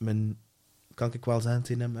 kan ik wel zeggen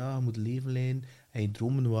tegen hem, ja, je moet leven leiden en je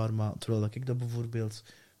dromen waar, maar terwijl dat ik dat bijvoorbeeld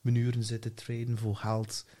mijn uren zit te trainen voor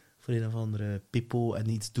geld, voor een of andere pipo en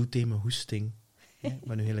iets doe tegen mijn hoesting. Ja, ik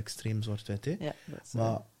ben nu heel extreem zwart-wit, hè. Ja, dat is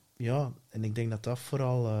maar ja, en ik denk dat dat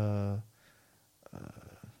vooral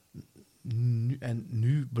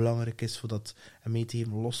nu belangrijk is, en mee te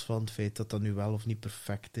geven, los van het feit dat dat nu wel of niet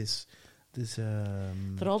perfect is. Dus,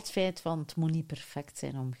 vooral het feit van het moet niet perfect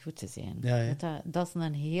zijn om goed te zijn. Ja. Dat is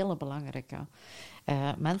een hele belangrijke.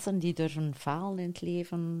 Mensen die durven falen in het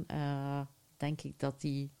leven, denk ik dat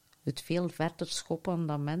die het veel verder schoppen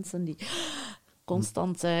dan mensen die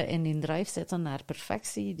constant in die drive zitten naar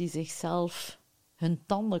perfectie, die zichzelf hun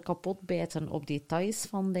tanden kapot bijten op details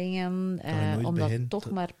van dingen, omdat het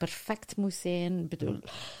toch maar perfect moet zijn. Bedoel...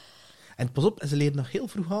 En pas op, ze leren nog heel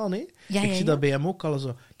vroeg aan. Hè? Ik zie dat bij hem ook al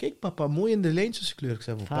zo. Kijk, papa, mooi in de lijntjes kleuren. Ik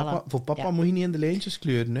zeg, voor papa moet je niet in de lijntjes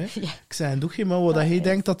kleuren. Hè? Ja. Ik zeg, doe je maar wat hij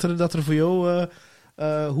denkt dat er voor jou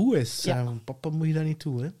hoe is. Ja. Papa moet je dat niet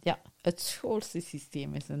doen. Hè? Ja, het schoolste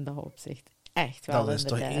systeem is in dat opzicht echt wel. Dat is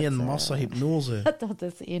toch één massa hypnose. Dat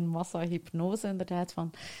is één massa hypnose, inderdaad.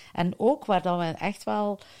 En ook waar dat we echt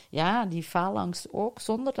wel, die faalangst ook,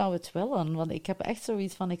 zonder dat we het willen. Want ik heb echt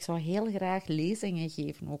zoiets van, ik zou heel graag lezingen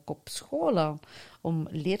geven, ook op scholen, om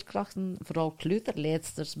leerkrachten, vooral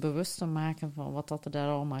kleuterleidsters, bewust te maken van wat dat er daar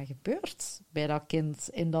allemaal gebeurt bij dat kind,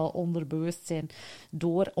 in dat onderbewustzijn,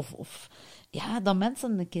 door, dat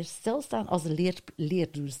mensen een keer stilstaan als de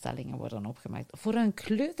leerdoelstellingen worden opgemaakt. Voor een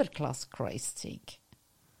kleuterklas, Christ's sake.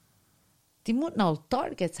 Die moeten nou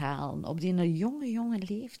targets halen op die jonge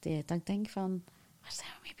leeftijd. Dan denk ik van, waar zijn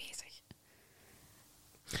we mee bezig?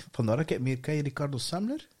 Vandaar dat ik meer ken je Ricardo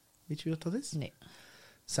Semler? Weet je wat dat is? Nee.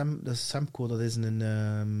 Dat is Semco, dat is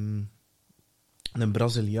een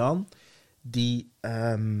Braziliaan die,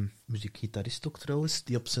 muziekgitarist ook trouwens,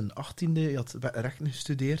 die op zijn 18e had rechten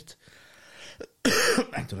gestudeerd.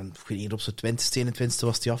 En toen, ik weet niet, op zijn 20ste, 21ste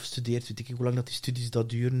was hij afgestudeerd. Weet ik hoe lang dat die studies dat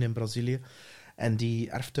duren in Brazilië. En die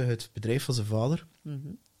erfde het bedrijf van zijn vader.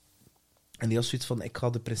 Mm-hmm. En die had zoiets van, ik ga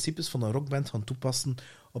de principes van een rockband gaan toepassen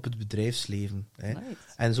op het bedrijfsleven. Hè. Nice.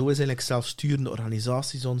 En zo is eigenlijk zelfsturende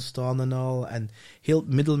organisaties ontstaan en al. En heel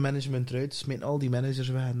middelmanagement eruit, dus met al die managers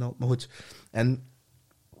weg en al. Maar goed. En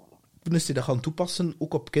toen is hij dat gaan toepassen,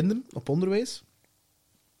 ook op kinderen, op onderwijs.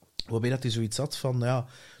 Waarbij dat hij zoiets had van,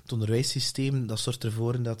 het onderwijssysteem, dat zorgt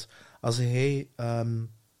ervoor dat als hij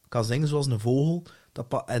kan zingen zoals een vogel,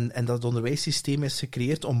 en dat het onderwijssysteem is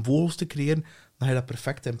gecreëerd om vogels te creëren, dan ga je dat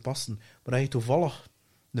perfect in passen. Maar als je toevallig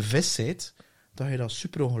een vis bent, dan ga je dat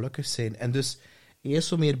super ongelukkig zijn. En dus, hij is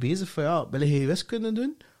zo meer bezig van, wil je wiskunde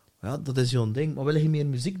doen? Ja, dat is jouw ding. Maar wil je meer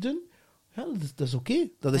muziek doen? Ja, dat is oké.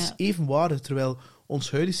 Dat is evenwaardig, terwijl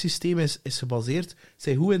ons huidige systeem is gebaseerd,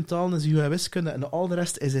 zij goed in talen en zij goed in wiskunde, en al de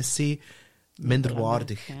rest is SC minder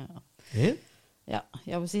waardig.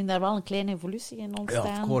 Ja, we zien daar wel een kleine evolutie in ontstaan.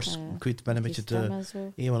 Ja, of course. Ik ben een beetje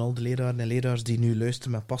een van al de leraren en leraars die nu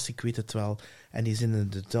luisteren met passie, ik weet het wel. En die zijn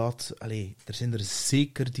inderdaad, er zijn er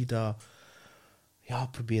zeker die dat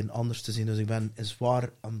proberen anders te zien. Dus ik ben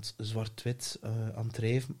zwart-wit aan het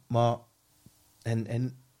drijven, maar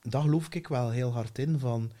en daar geloof ik wel heel hard in,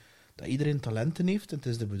 van, dat iedereen talenten heeft. En het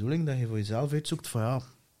is de bedoeling dat je voor jezelf uitzoekt van ja...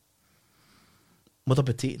 Maar dat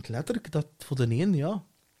betekent letterlijk dat voor de een, ja...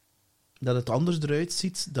 Dat het anders eruit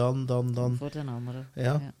ziet dan... Voor de andere.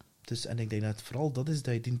 Ja. Dus, en ik denk dat het vooral dat is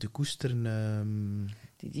dat je dient te koesteren.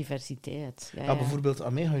 Die diversiteit. Ja, bijvoorbeeld,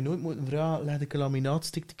 aan mij ga je nooit moeten vragen, leg ik een laminaat,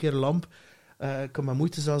 stik een keer een lamp. Ik kan mijn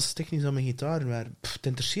moeite zelfs technisch aan mijn gitaar, maar het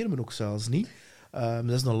interesseert me ook zelfs niet. Er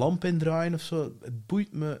is een lamp indraaien of zo, het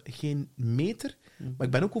boeit me geen meter. Maar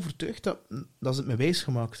ik ben ook overtuigd dat ze het me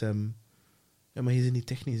wijsgemaakt hebben. Ja, maar je bent niet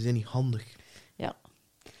technisch, je bent niet handig. Ja.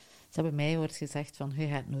 Ze hebben mij ooit gezegd van, je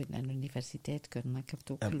gaat nooit naar de universiteit kunnen. Ik heb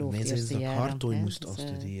het ook geloofd. Mij zeiden dat ik haartooi moest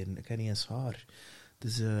afstuderen. Ik heb niet eens haar.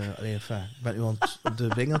 Dus, ik ben nu op de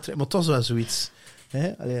wing aan het trekken. Maar het was wel zoiets.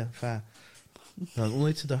 Ik had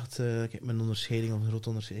nooit gedacht, ik heb mijn onderscheiding of een grote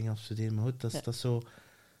onderscheiding afstuderen. Maar goed, dat is zo...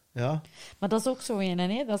 Ja. Maar dat is ook zo een,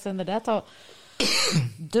 hè? Dat is inderdaad dat...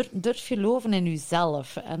 durf geloven in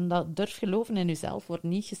jezelf. En dat durf geloven in jezelf wordt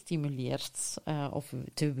niet gestimuleerd. Of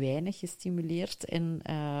te weinig gestimuleerd in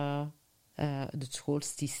het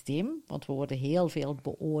schoolsysteem. Want we worden heel veel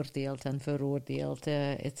beoordeeld en veroordeeld,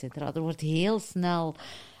 et cetera. Er wordt heel snel,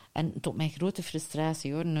 en tot mijn grote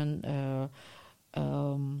frustratie hoor,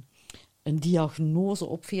 een diagnose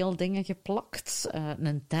op veel dingen geplakt,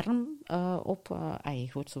 een term op. Je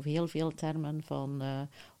hoort zoveel veel termen van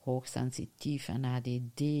hoogsensitief en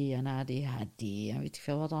ADD en ADHD en weet ik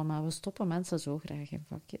veel wat allemaal. We stoppen mensen zo graag in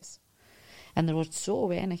vakjes. En er wordt zo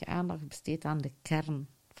weinig aandacht besteed aan de kern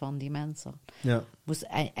van die mensen. Ja.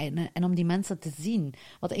 En om die mensen te zien.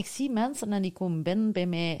 Want ik zie mensen en die komen binnen bij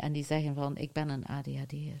mij en die zeggen van, ik ben een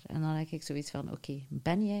ADHD'er. En dan denk ik zoiets van, oké,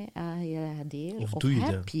 ben jij ADHD'er? Of doe je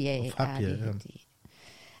heb dat? jij Of heb je, ADHD? Ja.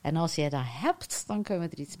 En als jij dat hebt, dan kunnen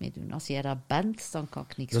we er iets mee doen. Als jij dat bent, dan kan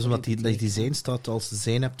ik niks Dat is voor omdat je die design staat als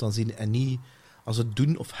zijn hebt dan zien en niet als het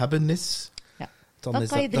doen of hebben is. Ja. Dan is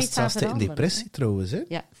kan je dat er iets aan zelfs in veranderen, depressie hè? trouwens. Hè?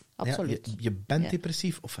 Ja, absoluut. Ja, je bent Ja.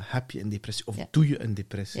 depressief of heb je een depressie of Ja. doe je een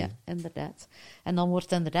depressie. Ja, inderdaad. En dan wordt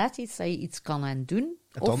het inderdaad iets dat je iets kan aan doen,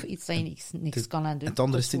 of iets dat je niks kan aan doen. Het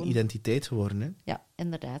andere is Of een gewoon- identiteit geworden. Hè? Ja,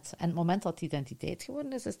 inderdaad. En het moment dat het identiteit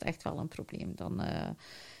geworden is het echt wel een probleem. Dan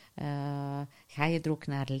ga je er ook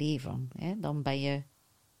naar leven. Hè? Dan ben je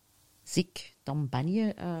ziek. Dan ben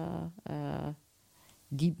je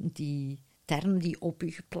die term die op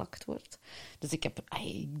je geplakt wordt. Dus ik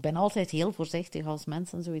ben altijd heel voorzichtig als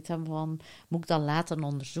mensen zoiets hebben van, moet ik dat laten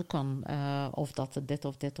onderzoeken, of dat dit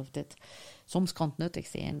of dit of dit. Soms kan het nuttig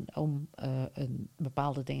zijn om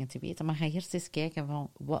bepaalde dingen te weten, maar ga eerst eens kijken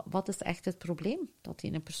van, wat is echt het probleem dat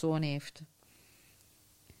die een persoon heeft?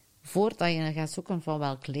 Voordat je gaat zoeken van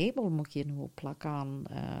welk label moet je nu op plakken,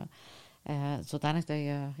 zodanig dat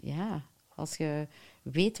je, als je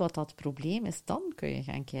weet wat dat probleem is, dan kun je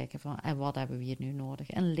gaan kijken van, en wat hebben we hier nu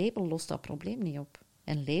nodig? Een label lost dat probleem niet op.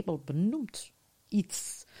 Een label benoemt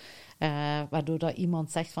iets, waardoor dat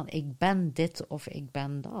iemand zegt van, ik ben dit of ik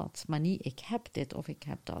ben dat, maar niet, ik heb dit of ik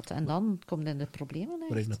heb dat. En dan komt in de problemen echt.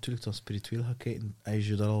 Maar ik natuurlijk dan spiritueel ga kijken, als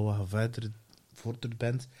je daar al wat verder vorderd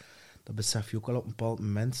bent, dan besef je ook al op een bepaald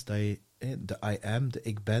moment dat je de I am, de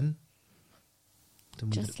ik ben...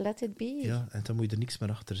 Just let it be. Ja, en dan moet je er niks meer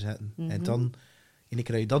achter zetten. En dan, en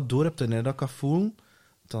keer dat je dat door hebt en je dat kan voelen,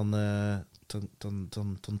 dan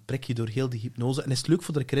prik je door heel die hypnose. En is het leuk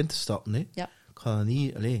voor er een keer in te stappen. Hè? Ja. Ik ga dat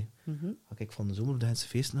niet... Ga ik van de zomer op de Gentse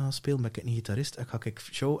feesten gaan spelen, ben ik niet gitarist, en ga ik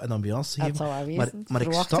show en ambiance geven. Dat zal wel wezen. Maar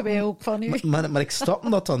verwachten wij ook van u. Maar ik stap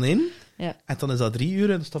dat dan in, Ja. en dan is dat 3 uur,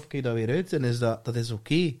 en dan stap ik dat weer uit, en dat is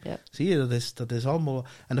oké. Ja. Zie je, dat is allemaal...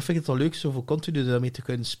 En dat vind ik het wel leuk, zo voor continu daarmee te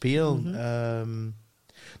kunnen spelen.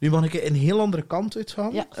 Nu mag ik een heel andere kant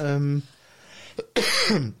uitgaan. Ja.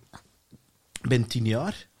 Binnen 10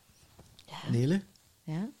 jaar, Nele,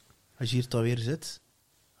 Ja? als je hier dan weer zit...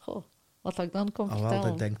 Goh, wat ik dan kom Wel,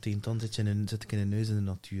 vertellen. ik denk tegen dan zit ik in een neus in de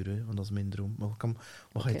natuur, hè, want dat is mijn droom. Maar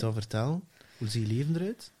wat ga je dan vertellen? Hoe ziet je leven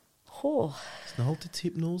eruit? Goh, Is het nog altijd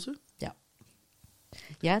hypnose? ja.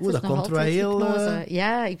 Ja, het Oeh, is dat nog komt er altijd wel heel, hypnose.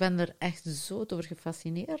 Ja, ik ben er echt zo door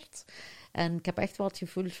gefascineerd. En ik heb echt wel het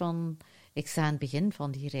gevoel van... Ik sta aan het begin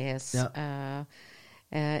van die reis. Ja.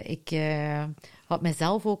 Ik had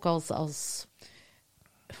mezelf ook als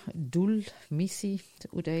doel, missie,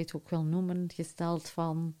 hoe dat je het ook wil noemen, gesteld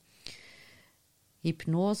van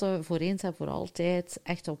hypnose voor eens en voor altijd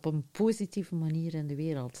echt op een positieve manier in de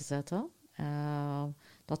wereld te zetten.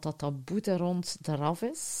 Dat taboe er rond eraf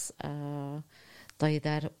is. Dat je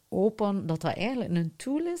daar open... Dat eigenlijk een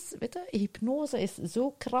tool is. Weet je, hypnose is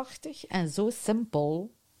zo krachtig en zo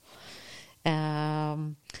simpel.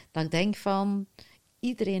 Dat ik denk van...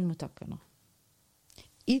 Iedereen moet dat kunnen.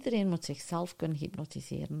 Iedereen moet zichzelf kunnen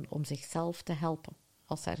hypnotiseren om zichzelf te helpen.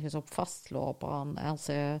 als ze ergens op vastlopen, als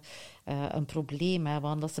ze een probleem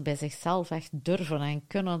hebben, dat ze bij zichzelf echt durven en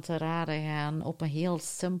kunnen te raden gaan op een heel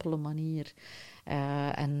simpele manier.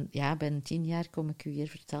 En ja, binnen 10 jaar kom ik u hier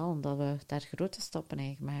vertellen dat we daar grote stappen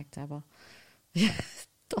in gemaakt hebben.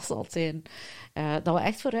 Dat zal zijn. Dat we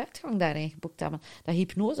echt vooruitgang daarin geboekt hebben. Dat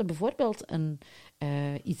hypnose bijvoorbeeld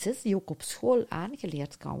iets is die ook op school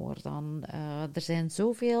aangeleerd kan worden. Er zijn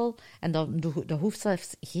zoveel... En dat hoeft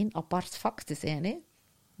zelfs geen apart vak te zijn. Hè.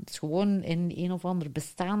 Het is gewoon in een of ander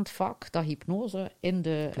bestaand vak dat hypnose in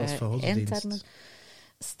de interne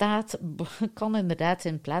staat, kan inderdaad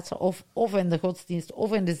in plaats of in de godsdienst,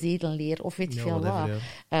 of in de zedenleer, of weet je veel wat,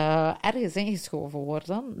 ergens ingeschoven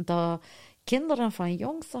worden, dat kinderen van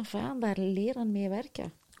jongs af aan daar leren mee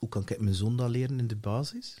werken. Hoe kan ik mijn zoon dat leren in de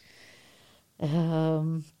basis?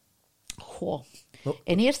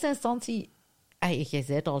 In eerste instantie, jij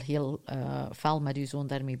bent al heel fel met je zoon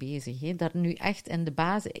daarmee bezig. Hè? Daar nu echt in de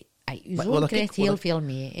basis... Uw zoon krijgt heel veel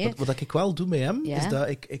mee. Hè? Wat ik wel doe met hem, is dat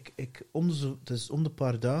ik om de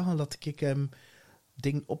paar dagen laat ik hem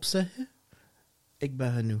dingen opzeggen. Ik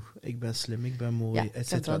ben genoeg, ik ben slim, ik ben mooi,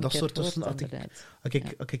 etc. Dat soort tussen. Als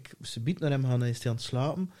ik subiet naar hem ga en is hij aan het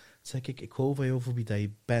slapen, zeg ik hou van jou voor wie dat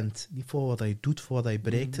je bent. Niet voor wat je doet, voor wat je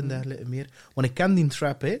bereikt en dergelijke meer. Want ik ken die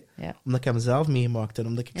trap, hè, omdat ik hem zelf meegemaakt heb.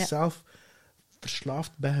 Omdat ik zelf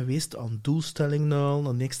verslaafd ben geweest aan doelstellingen,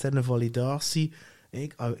 aan externe validatie.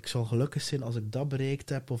 Ik zal gelukkig zijn als ik dat bereikt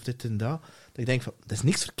heb, of dit en dat. Dat ik denk van, er is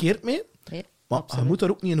niks verkeerd mee, maar absoluut. Je moet daar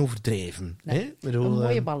ook niet in overdrijven. Nee. Een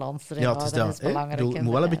mooie balans erin. Ja, het is dat. Is belangrijk. Het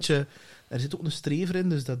moet wel een beetje... Er zit ook een strever in,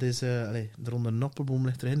 dus dat is... eronder een appelboom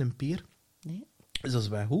ligt erin, een peer. Nee. Dus dat is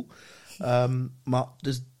wel goed. Maar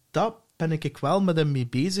dus dat ben ik wel met hem mee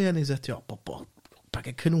bezig. En hij zegt, ja, papa, pak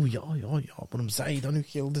ik genoeg? Ja. Waarom zei je dat nu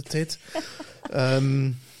heel de tijd?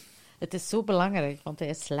 Het is zo belangrijk, want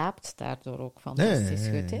hij slaapt daardoor ook fantastisch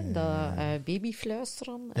goed. Hè? Dat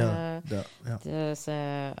babyfluisteren, dat is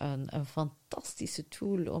een fantastische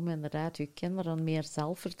tool om inderdaad je kinderen meer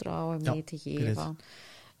zelfvertrouwen mee te geven.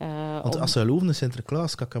 Want als ze geloven in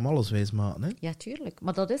Sinterklaas, kan ik hem alles wijsmaken. Hè? Ja, tuurlijk.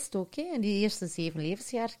 Maar dat is het ook. Hè. In die eerste 7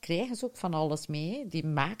 levensjaar krijgen ze ook van alles mee. Hè. Die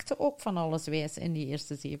maakten ook van alles wijs in die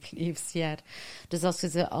eerste 7 levensjaar. Dus als je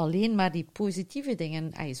ze alleen maar die positieve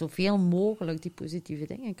dingen, zoveel mogelijk die positieve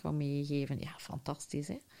dingen kan meegeven, ja, fantastisch,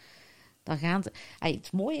 hè. Dan gaan ze...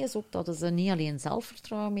 het mooie is ook dat ze niet alleen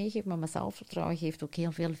zelfvertrouwen meegeven, maar met zelfvertrouwen geeft ook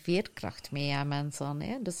heel veel veerkracht mee aan mensen.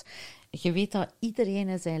 Hè? Dus je weet dat iedereen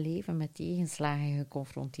in zijn leven met tegenslagen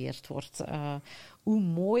geconfronteerd wordt.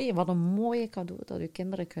 Wat een mooie cadeau dat je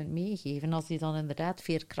kinderen kunt meegeven. Als die dan inderdaad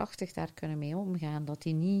veerkrachtig daar kunnen mee omgaan, dat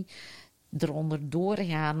die niet eronder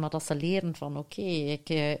doorgaan, maar dat ze leren van oké,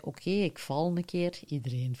 ik val een keer,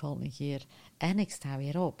 iedereen valt een keer, en ik sta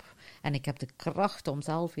weer op. En ik heb de kracht om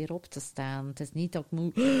zelf weer op te staan. Het is niet dat ik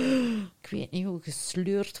moet, ik weet niet hoe,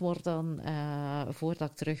 gesleurd worden voordat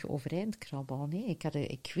ik terug overeind krabbel. Nee,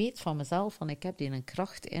 ik weet van mezelf, van ik heb die een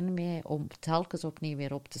kracht in mij om telkens opnieuw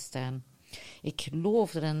weer op te staan. Ik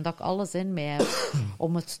geloof erin dat ik alles in mij heb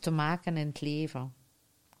om het te maken in het leven.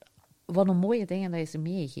 Wat een mooie dingen dat je ze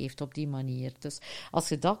meegeeft op die manier. Dus als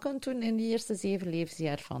je dat kunt doen in die eerste 7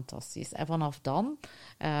 levensjaar, fantastisch. En vanaf dan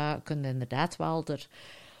kun je inderdaad wel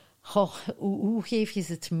hoe geef je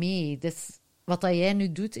ze het mee? Dus wat dat jij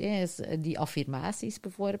nu doet, is die affirmaties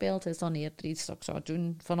bijvoorbeeld, is dan eerder iets dat ik zou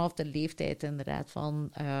doen vanaf de leeftijd inderdaad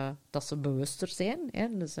van dat ze bewuster zijn. Hè?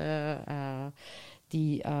 Dus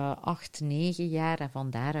die 8, 9 jaar en van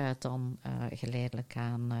daaruit dan geleidelijk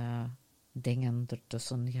aan... dingen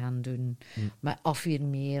ertussen gaan doen, met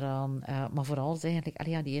affirmeren. Maar vooral is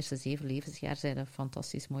eigenlijk, die eerste 7 levensjaar zijn er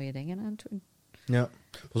fantastisch mooie dingen aan het doen. Ja,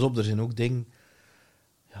 pas op, er zijn ook dingen...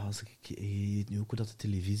 Ja, als je weet nu ook hoe dat de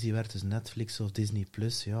televisie werd, dus Netflix of Disney+,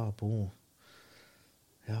 ja, bon.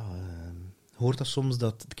 Ja, hoort dat soms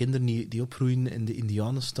dat de kinderen die opgroeien in de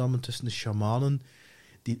indianenstammen tussen de shamanen,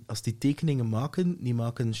 als die tekeningen maken, die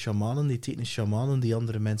maken shamanen, die tekenen shamanen die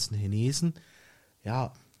andere mensen genezen.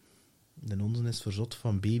 Ja... De onzin is verzot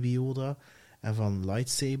van Baby Yoda en van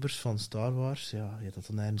lightsabers van Star Wars. Ja, je dat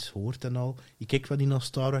dan ergens hoort en al. Je kijkt wel niet naar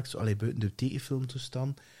Star Wars, buiten de tekenfilm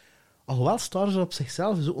toestaan. Alhoewel Star Wars op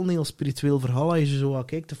zichzelf is ook een heel spiritueel verhaal. Als je zo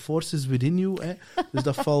kijkt, the force is within you. Hè. Dus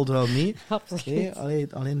dat valt wel mee. Absoluut.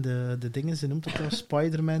 Alleen de dingen, ze noemt het wel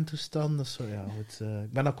Spider-Man toestaan. Dat is zo, ja, goed.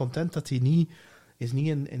 Ik ben al content dat hij niet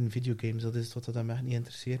in videogames. Dat is wat dat hem echt niet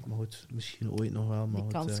interesseert. Maar goed, misschien ooit nog wel. Maar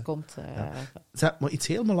die kans komt... Zeg, maar iets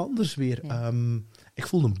helemaal anders weer. Ja. Ik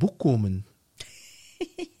voel een boek komen.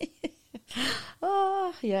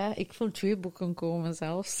 Ja, ik voel 2 boeken komen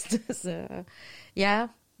zelfs. Dus,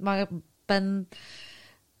 maar ik ben...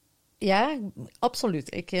 Ja,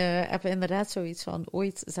 absoluut. Ik heb inderdaad zoiets van,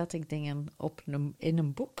 ooit zet ik dingen in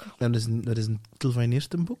een boek. En dat is een titel van je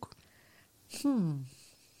eerste boek?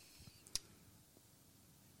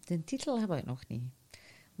 De titel heb ik nog niet.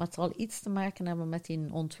 Maar het zal iets te maken hebben met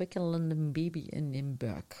die ontwikkelende baby in je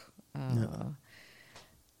buik.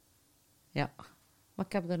 Ja. Maar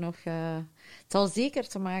ik heb er nog... het zal zeker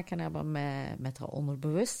te maken hebben met dat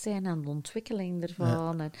onderbewustzijn en de ontwikkeling ervan.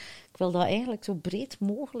 Ja. En ik wil dat eigenlijk zo breed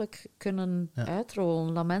mogelijk kunnen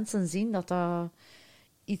uitrollen. Dat mensen zien dat dat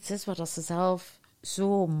iets is waar dat ze zelf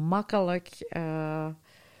zo makkelijk...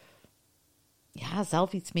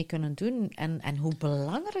 zelf iets mee kunnen doen. En hoe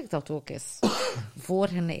belangrijk dat ook is voor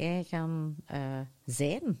hun eigen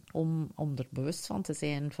zijn. Om er bewust van te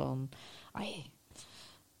zijn van...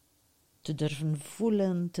 te durven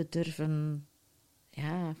voelen, te durven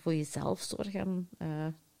voor jezelf zorgen.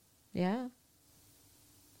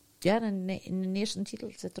 In de eerste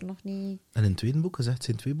titel zit er nog niet... En in het tweede boek? Je zegt, het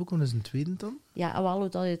zijn 2 boeken, wat is een tweede dan? Ja, wel hoe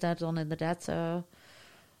dat je daar dan inderdaad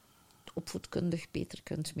opvoedkundig beter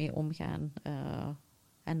kunt mee omgaan.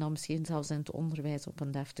 En dan misschien zelfs in het onderwijs op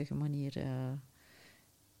een deftige manier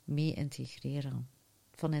mee integreren.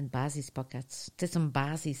 Van in het basispakket. Het is een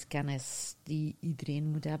basiskennis die iedereen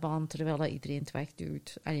moet hebben, terwijl dat iedereen het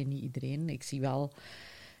wegduwt. Niet iedereen. Ik zie wel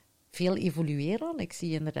veel evolueren. Ik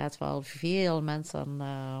zie inderdaad wel veel mensen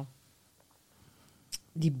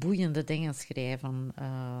die boeiende dingen schrijven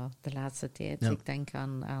de laatste tijd. Ja. Ik denk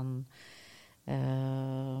aan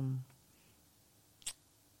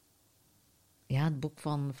het boek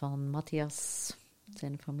van Matthias...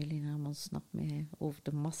 Zijn familienaam ontsnapt mij over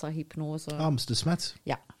de massahypnose. De Smet.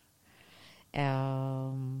 Ja.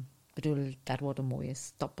 Ik bedoel, daar worden mooie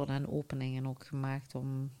stappen en openingen ook gemaakt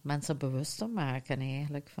om mensen bewust te maken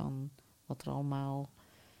eigenlijk van wat er allemaal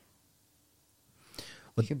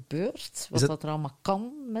gebeurt, wat er allemaal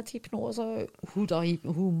kan met hypnose,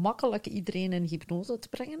 hoe makkelijk iedereen in hypnose te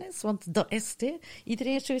brengen is, want dat is het, hè.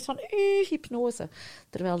 Iedereen is zoiets van, hypnose.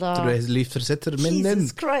 Terwijl je leeft er min in.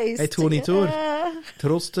 Jesus Christ. Het gewoon niet hoor. Het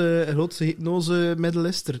grootste hypnosemiddel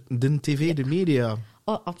is er, de tv, de media.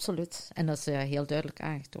 Oh, absoluut. En dat is heel duidelijk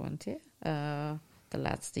aangetoond, hè. De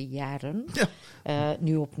laatste jaren. Ja.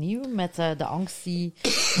 Nu opnieuw, met de angst die...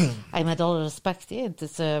 met alle respect, hè. Het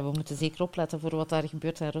is, we moeten zeker opletten voor wat daar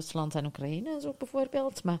gebeurt in Rusland en Oekraïne, zo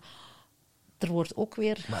bijvoorbeeld. Maar er wordt ook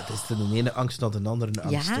weer... Maar het is de ene angst naar de andere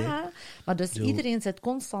angst. Ja, maar dus iedereen zit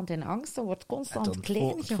constant in angst en wordt constant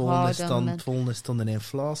klein gehouden. Het volgende is dan de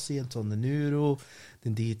inflatie en dan de euro,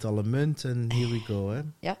 de digitale munt en here we go. Hè.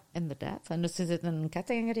 Ja, inderdaad. En dus is het een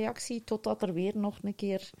kettingreactie totdat er weer nog een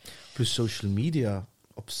keer... Plus social media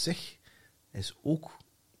op zich is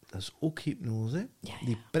ook hypnose. Hè. Ja.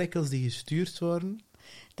 Die prikkels die gestuurd worden...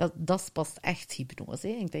 Dat past echt hypnose.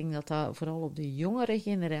 Hè. Ik denk dat vooral op de jongere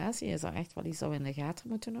generatie is dat echt wel iets dat we in de gaten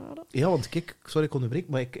moeten houden. Ja, want kijk, sorry ik onderbreek,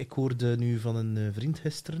 maar ik hoorde nu van een vriend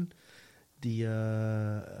gisteren, die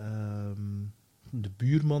de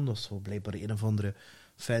buurman, dat was wel blijkbaar een of andere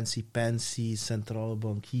fancy centrale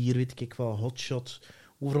bankier, weet ik wel, hotshot,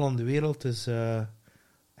 overal in de wereld. Dus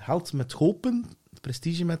geld met hopen,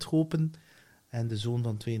 prestige met hopen. En de zoon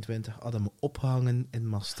van 22 had hem opgehangen in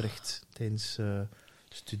Maastricht tijdens...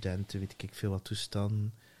 studenten, weet ik veel wat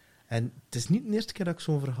toestanden. En het is niet de eerste keer dat ik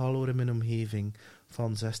zo'n verhaal hoor in mijn omgeving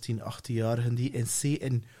van 16, 18-jarigen die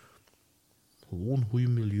in gewoon goede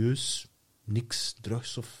milieus, niks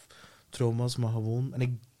drugs of trauma's, maar gewoon...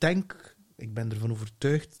 En ik ben ervan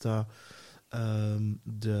overtuigd dat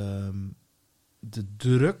de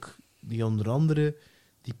druk, die onder andere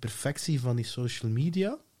die perfectie van die social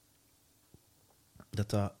media,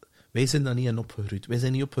 wij zijn daar niet aan opgegroeid. Wij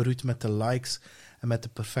zijn niet opgegroeid met de likes en met de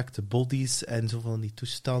perfecte bodies en zo van die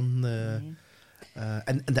toestanden.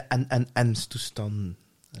 En de toestanden.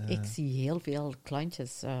 Ik zie heel veel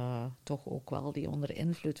klantjes toch ook wel die onder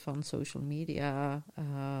invloed van social media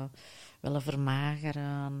willen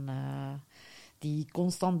vermageren. Die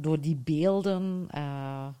constant door die beelden...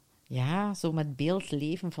 zo met beeld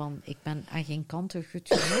leven van ik ben aan geen kanten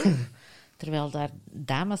goed genoeg. Terwijl daar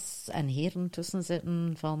dames en heren tussen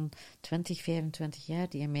zitten van 20, 25 jaar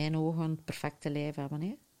die in mijn ogen het perfecte lijf hebben.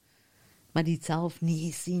 Hè? Maar die het zelf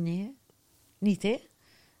niet zien. Hè? Niet, hè?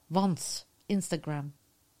 Want Instagram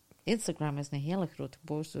is een hele grote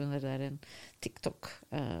boosdoener daarin. TikTok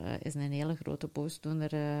is een hele grote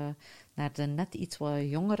boosdoener naar de net iets wat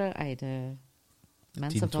jongere... de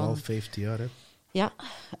mensen 10, 12, 15 jaar, hè? Ja,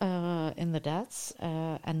 inderdaad.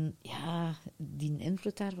 En ja, die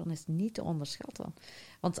invloed daarvan is niet te onderschatten.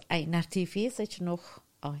 Want naar tv zit je nog,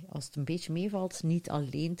 als het een beetje meevalt, niet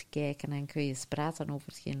alleen te kijken en kun je eens praten over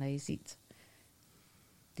hetgeen dat je ziet.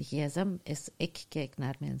 De gsm is, ik kijk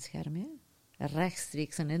naar mijn scherm, hè.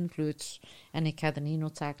 Rechtstreeks een invloed. En ik ga er niet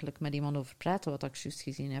noodzakelijk met iemand over praten, wat ik juist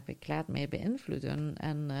gezien heb. Ik laat mij beïnvloeden.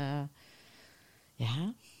 En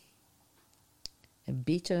ja, een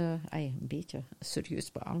beetje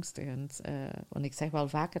serieus beangstigend. Want ik zeg wel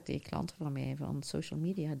vaker tegen klanten van mij, van social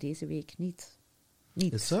media, deze week niet.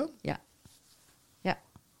 Is dat? Ja.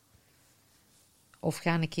 Of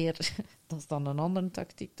ga een keer, dat is dan een andere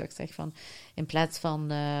tactiek, dat ik zeg van, in plaats van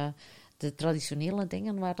de traditionele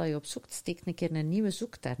dingen waar dat je op zoekt, steek een keer een nieuwe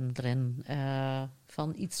zoekterm erin.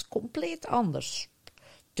 Van iets compleet anders.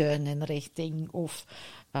 Tuininrichting of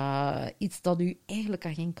iets dat u eigenlijk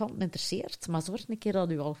aan geen kant interesseert, maar zorg een keer dat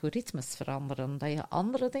uw algoritmes veranderen, dat je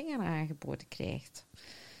andere dingen aangeboden krijgt.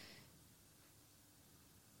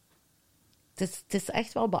 Het is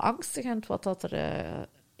echt wel beangstigend wat dat er...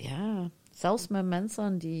 zelfs met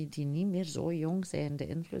mensen die niet meer zo jong zijn, de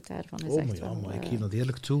invloed daarvan is echt wel... maar ik geef dat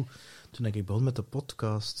eerlijk toe. Toen ik begon met de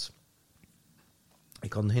podcast,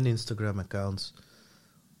 ik had geen Instagram-account.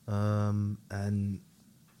 En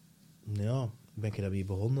ja, ben ik daarmee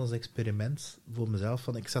begonnen als experiment voor mezelf.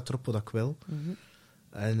 Van, ik zet erop wat ik wil. Mm-hmm.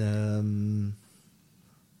 En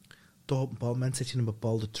toch op een bepaald moment zit je in een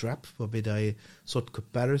bepaalde trap, waarbij dat je een soort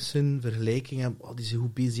comparison, vergelijking hebt. Oh, die zijn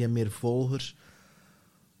goed bezig en meer volgers.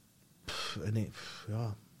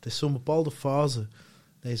 Het is zo'n bepaalde fase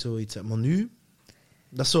dat je zoiets hebt. Maar nu,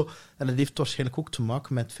 dat is zo, en dat heeft waarschijnlijk ook te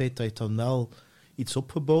maken met het feit dat je dan wel iets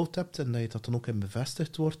opgebouwd hebt en dat je dat dan ook in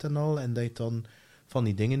bevestigd wordt en al, en dat je dan van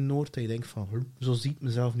die dingen hoort dat je denkt van, zo zie ik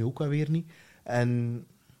mezelf nu ook alweer niet. En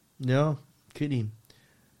ja, ik weet niet.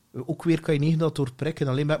 Ook weer kan je niet dat doorprikken,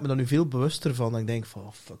 alleen ben ik me dan nu veel bewuster van. Dat ik denk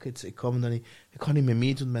van, fuck it, ik kan niet meer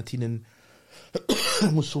meedoen met die... ik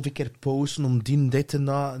moest zoveel keer posten om dit en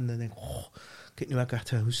dat. En dan denk ik, kijk, nu heb ik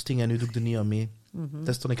echt een hoesting en nu doe ik er niet aan mee. Mm-hmm. Het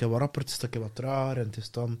is dan een keer wat rapper, het is dan een keer wat raar en het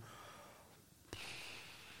is dan...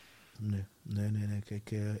 Nee.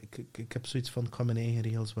 Ik heb zoiets van, ik kan mijn eigen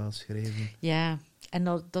regels wel schrijven. Ja, en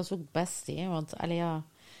dat is ook best, hè. Want,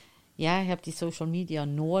 je hebt die social media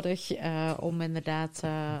nodig om inderdaad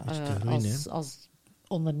als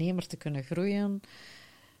ondernemer te kunnen groeien.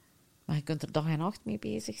 Maar je kunt er dag en nacht mee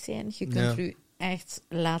bezig zijn. Je kunt je echt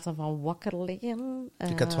laten van wakker liggen. Ik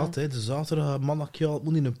had het gehad, de zaterdag, man, ik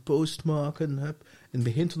moet niet een post maken. In het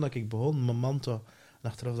begin, toen ik begon, mijn man, en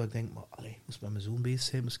achteraf dat ik denk, ik moest met mijn zoon bezig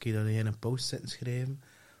zijn, moest ik dan een post zitten schrijven.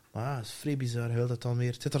 Maar het is vrij bizar, heel dat dan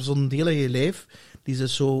weer. Het zit er zo'n deel in je lijf, die ze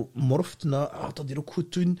zo morft naar, dat hier ook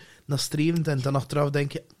goed doen, naar strevend, en dan achteraf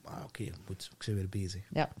denk je, oké, ik ben weer bezig.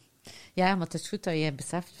 Ja, maar het is goed dat je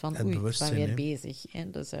beseft van, ik ben weer bezig.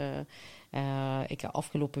 En dus, ik heb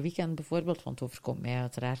afgelopen weekend bijvoorbeeld, want het overkomt mij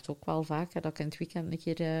uiteraard ook wel vaker, dat ik in het weekend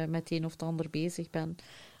een keer met een of het ander bezig ben.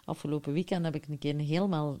 Afgelopen weekend heb ik een keer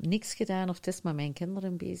helemaal niks gedaan, of het is met mijn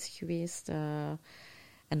kinderen bezig geweest.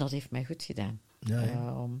 En dat heeft mij goed gedaan.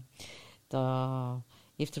 Ja. Dat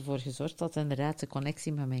heeft ervoor gezorgd dat inderdaad de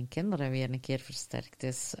connectie met mijn kinderen weer een keer versterkt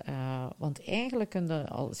is. Want eigenlijk kun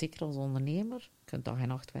je, zeker als ondernemer, dag en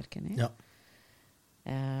nacht werken. Hè? Ja.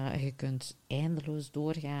 Je kunt eindeloos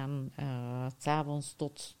doorgaan, 's avonds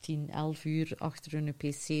tot 10, 11 uur achter een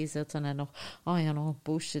pc zitten en nog een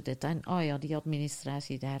postje dit en die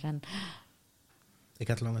administratie daar. En... Ik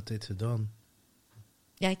had lange tijd gedaan.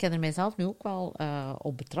 Ja, ik heb er mijzelf nu ook wel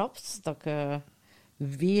op betrapt, dat ik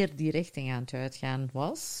weer die richting aan het uitgaan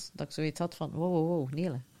was. Dat ik zoiets had van, wow,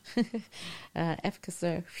 Nele.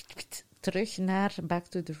 Even terug naar back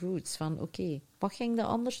to the roots. Van oké, wat ging je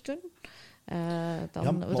anders doen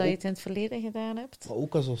dan hoe dat je het in het verleden gedaan hebt? Maar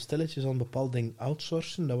ook als we stilletjes aan bepaalde dingen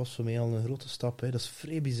outsourcen, dat was voor mij al een grote stap. Hè. Dat is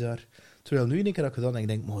vrij bizar. Terwijl nu een keer dat ik dat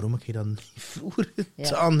denk, maar waarom heb je dat niet vroeger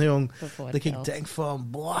gedaan, jong? Dat ik denk van,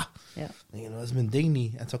 nee, dat is mijn ding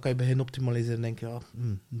niet. En dan kan je beginnen optimaliseren en denken,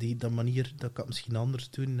 dat manier, dat kan ik misschien anders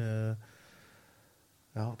doen.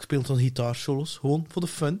 Ik speel dan gitaarsolos, gewoon voor de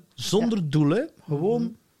fun. Zonder doelen,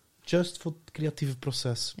 gewoon just voor het creatieve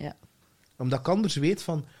proces. Ja. Omdat ik anders weet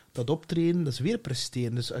van, dat optreden, dat is weer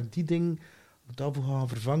presteren. Dus als ik die ding daarvoor gaan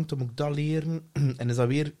vervangen, dan moet ik dat leren. En is dat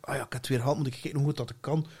weer, ik heb het weer gehad, moet ik kijken hoe goed dat ik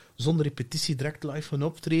kan. Zonder repetitie, direct live van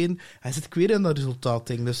optreden. En zit ik weer in dat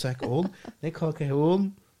resultaatding. Dus zeg ik gewoon, ik ga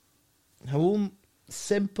gewoon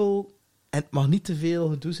simpel, en het mag niet te veel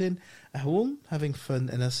gedoe zijn. En gewoon having fun.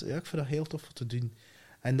 En dat is, ik vind dat heel tof om te doen.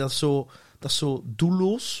 En dat is zo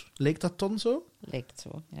doelloos, lijkt dat dan zo? Lijkt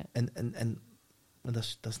zo, ja. Maar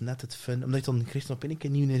dat is net het fun. Omdat je dan krijg je op een keer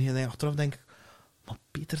nieuw neer. En achteraf denk ik, maar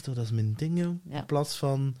Peter, dat is mijn ding, joh. Ja. In plaats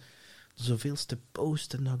van zoveel te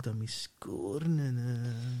posten, dat ik dat mee scoren.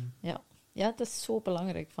 Ja, het is zo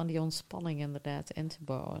belangrijk van die ontspanning inderdaad in te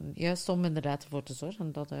bouwen. Juist om inderdaad ervoor te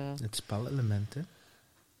zorgen dat... Het spelelement, hè.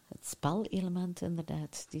 het spelelement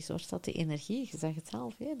inderdaad, die zorgt dat de energie, je zegt het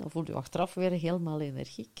zelf, dan voel je achteraf weer helemaal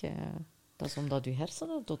energiek. Dat is omdat je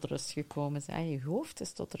hersenen tot rust gekomen zijn, je hoofd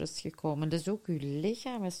is tot rust gekomen, dus ook je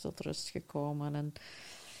lichaam is tot rust gekomen. En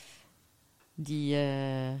die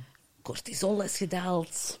cortisol is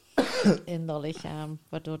gedaald in dat lichaam,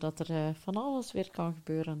 waardoor dat er van alles weer kan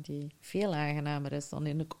gebeuren die veel aangenamer is dan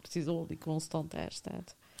in de cortisol die constant daar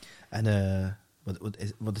staat. En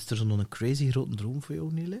wat is er zo'n crazy grote droom voor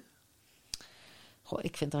jou, Nele? Goh,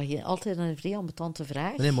 ik vind dat altijd een vrij ambetante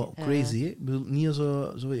vraag. Nee, maar crazy, hè? Ik bedoel, niet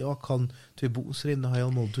zo ja, ik kan 2 boeken schrijven, dat ga je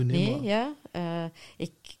allemaal doen. Nee, maar... ja.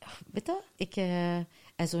 Weet je,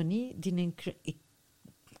 en zo niet, ik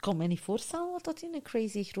kan me niet voorstellen wat dat een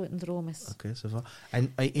crazy grote droom is. Oké, ça va.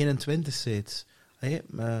 En als je 21 bent,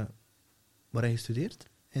 waar heb je gestudeerd?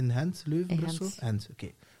 In Gent, Leuven, In Brussel? Gent. Gent,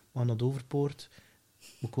 oké. Maar naar de Overpoort,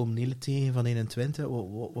 we komen Nele tegen van 21.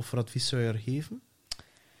 Wat voor advies zou je haar geven?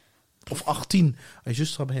 Of 18, als je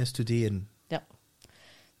juist gaat beginnen studeren.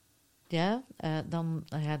 Ja, dan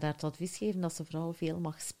ga je daar het advies geven dat ze vooral veel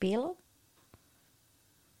mag spelen.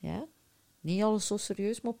 Ja, niet alles zo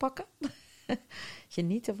serieus moet pakken.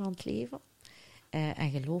 Genieten van het leven.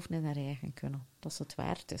 En geloven in haar eigen kunnen. Dat ze het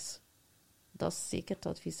waard is. Dat is zeker het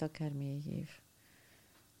advies dat ik haar meegeef.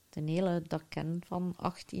 De hele dat ik ken van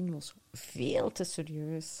 18 was veel te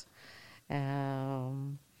serieus.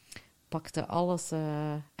 Pakte alles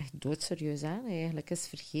echt doodserieus aan. Eigenlijk is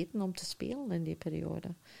vergeten om te spelen in die periode.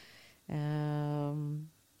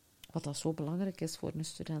 Wat dat zo belangrijk is voor een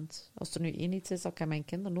student. Als er nu één iets is dat ik aan mijn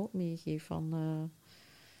kinderen ook meegeef van...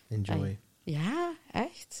 Enjoy. Ja,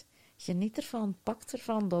 echt. Geniet ervan, pak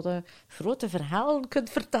ervan, dat je grote verhalen kunt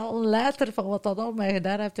vertellen later van wat dat allemaal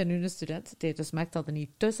gedaan hebt in je studententijd. Dus maak dat je niet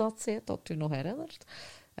te zat bent, dat je nog herinnert.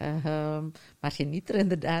 Maar geniet er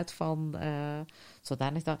inderdaad van,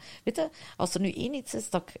 zodanig dat... Weet je, als er nu één iets is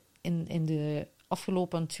dat ik in de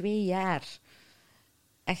afgelopen 2 jaar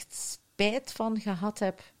echt spijt van gehad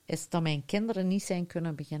heb, is dat mijn kinderen niet zijn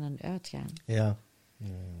kunnen beginnen uitgaan. Ja.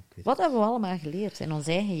 Wat hebben we allemaal geleerd in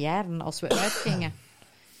onze eigen jaren als we uitgingen?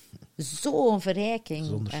 Zo'n verrijking.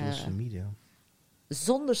 Zonder social media.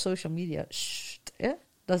 Zonder social media.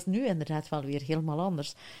 Dat is nu inderdaad wel weer helemaal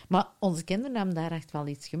anders. Maar onze kinderen hebben daar echt wel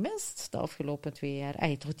iets gemist de afgelopen 2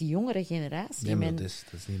 jaar. Toch die jongere generatie. Nee, maar dat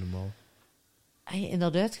is niet normaal. In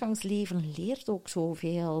dat uitgangsleven leert ook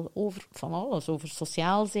zoveel over van alles. Over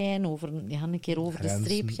sociaal zijn, over een keer over Grenzen, de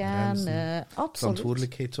streep gaan. Absoluut.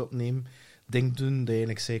 Verantwoordelijkheid opnemen. Dingen doen dat je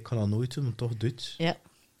eigenlijk zei, ik kan dat nooit doen, maar toch doet. Ja,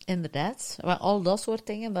 inderdaad. Maar al dat soort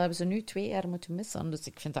dingen, dat hebben ze nu 2 jaar moeten missen. Dus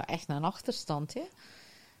ik vind dat echt een achterstand. Hè?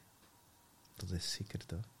 Dat is zeker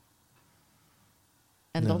dat.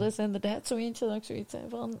 En dat is inderdaad zo eentje dat ik zoiets heb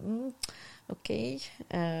van... Oké.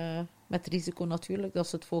 Met risico natuurlijk dat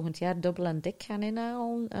ze het volgend jaar dubbel en dik gaan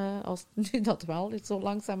inhalen. Als nu dat wel zo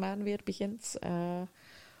langzaamaan weer begint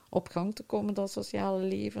op gang te komen, dat sociale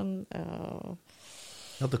leven.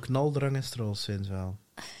 Ja, de knaldrang is er al sinds wel.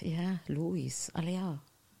 Ja, logisch. Allee, ja.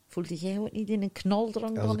 Voelde jij ook niet in een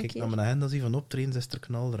knaldrang Als van een ik keer? naar mijn agenda zie van optredens, is er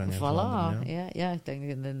knaldrang. Voilà. Ja, ik denk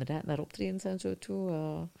inderdaad naar optredens en zo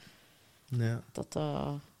toe. Dat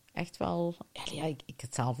echt wel... Ja, ik heb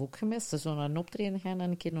het zelf ook gemist. Zo naar een optreden gaan en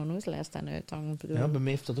een keer een nooslijst aan uithangen. Ja, bij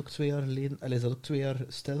mij heeft dat ook 2 jaar geleden... is dat ook 2 jaar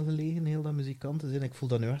stil gelegen, heel dat muzikanten zijn. Ik voel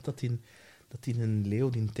dat nu echt dat die een leeuw,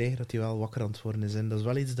 die tijger, dat die wel wakker aan het worden is. En dat is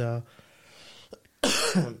wel iets dat...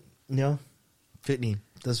 ja, ik weet niet.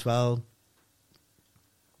 Dat is wel...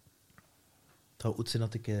 Het zou goed zijn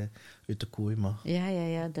dat ik uit de kooi mag.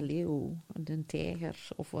 Ja, de leeuw, de tijger,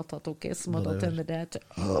 of wat dat ook is. Maar Whatever. dat inderdaad...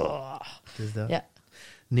 Het is dat. Ja.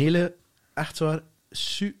 Nele, echt waar,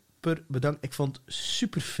 super bedankt. Ik vond het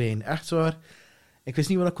super fijn. Echt waar. Ik wist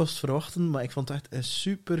niet wat ik was verwachten, maar ik vond het echt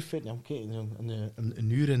super fijn. Ja, oké, een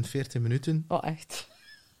uur en 40 minuten. Oh, echt?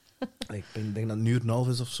 Ik denk dat het 1 uur en een half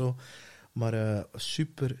is of zo. Maar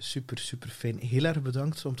super fijn. Heel erg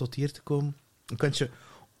bedankt om tot hier te komen. Ik wens je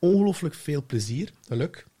ongelooflijk veel plezier,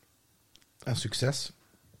 geluk en succes.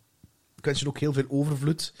 Ik wens je ook heel veel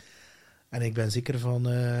overvloed. En ik ben zeker van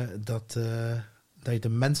dat je de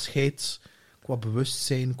mensheid qua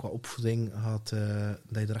bewustzijn, qua opvoeding gaat,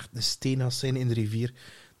 dat je er echt een steen gaat zijn in de rivier,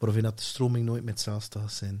 waarover dat de stroming nooit met hetzelfde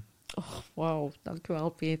gaat zijn. Oh, wauw, dankjewel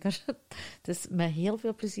Peter. Het is met heel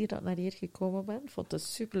veel plezier dat ik naar hier gekomen ben. Ik vond het een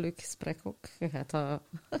superleuk gesprek ook. Je gaat dat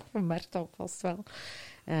gemerkt al vast wel.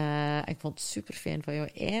 Ik vond het super fijn van jou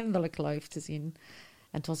eindelijk live te zien.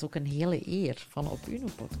 En het was ook een hele eer van op uw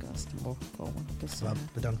podcast te mogen komen. Dus,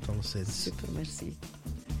 Bedankt alleszins. Super, merci.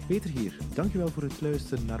 Peter hier. Dankjewel voor het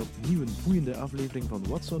luisteren naar opnieuw een boeiende aflevering van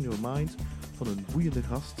What's on Your Mind van een boeiende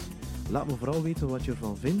gast. Laat me vooral weten wat je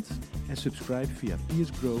ervan vindt en subscribe via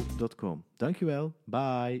peersgrow.com. Dankjewel,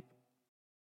 bye!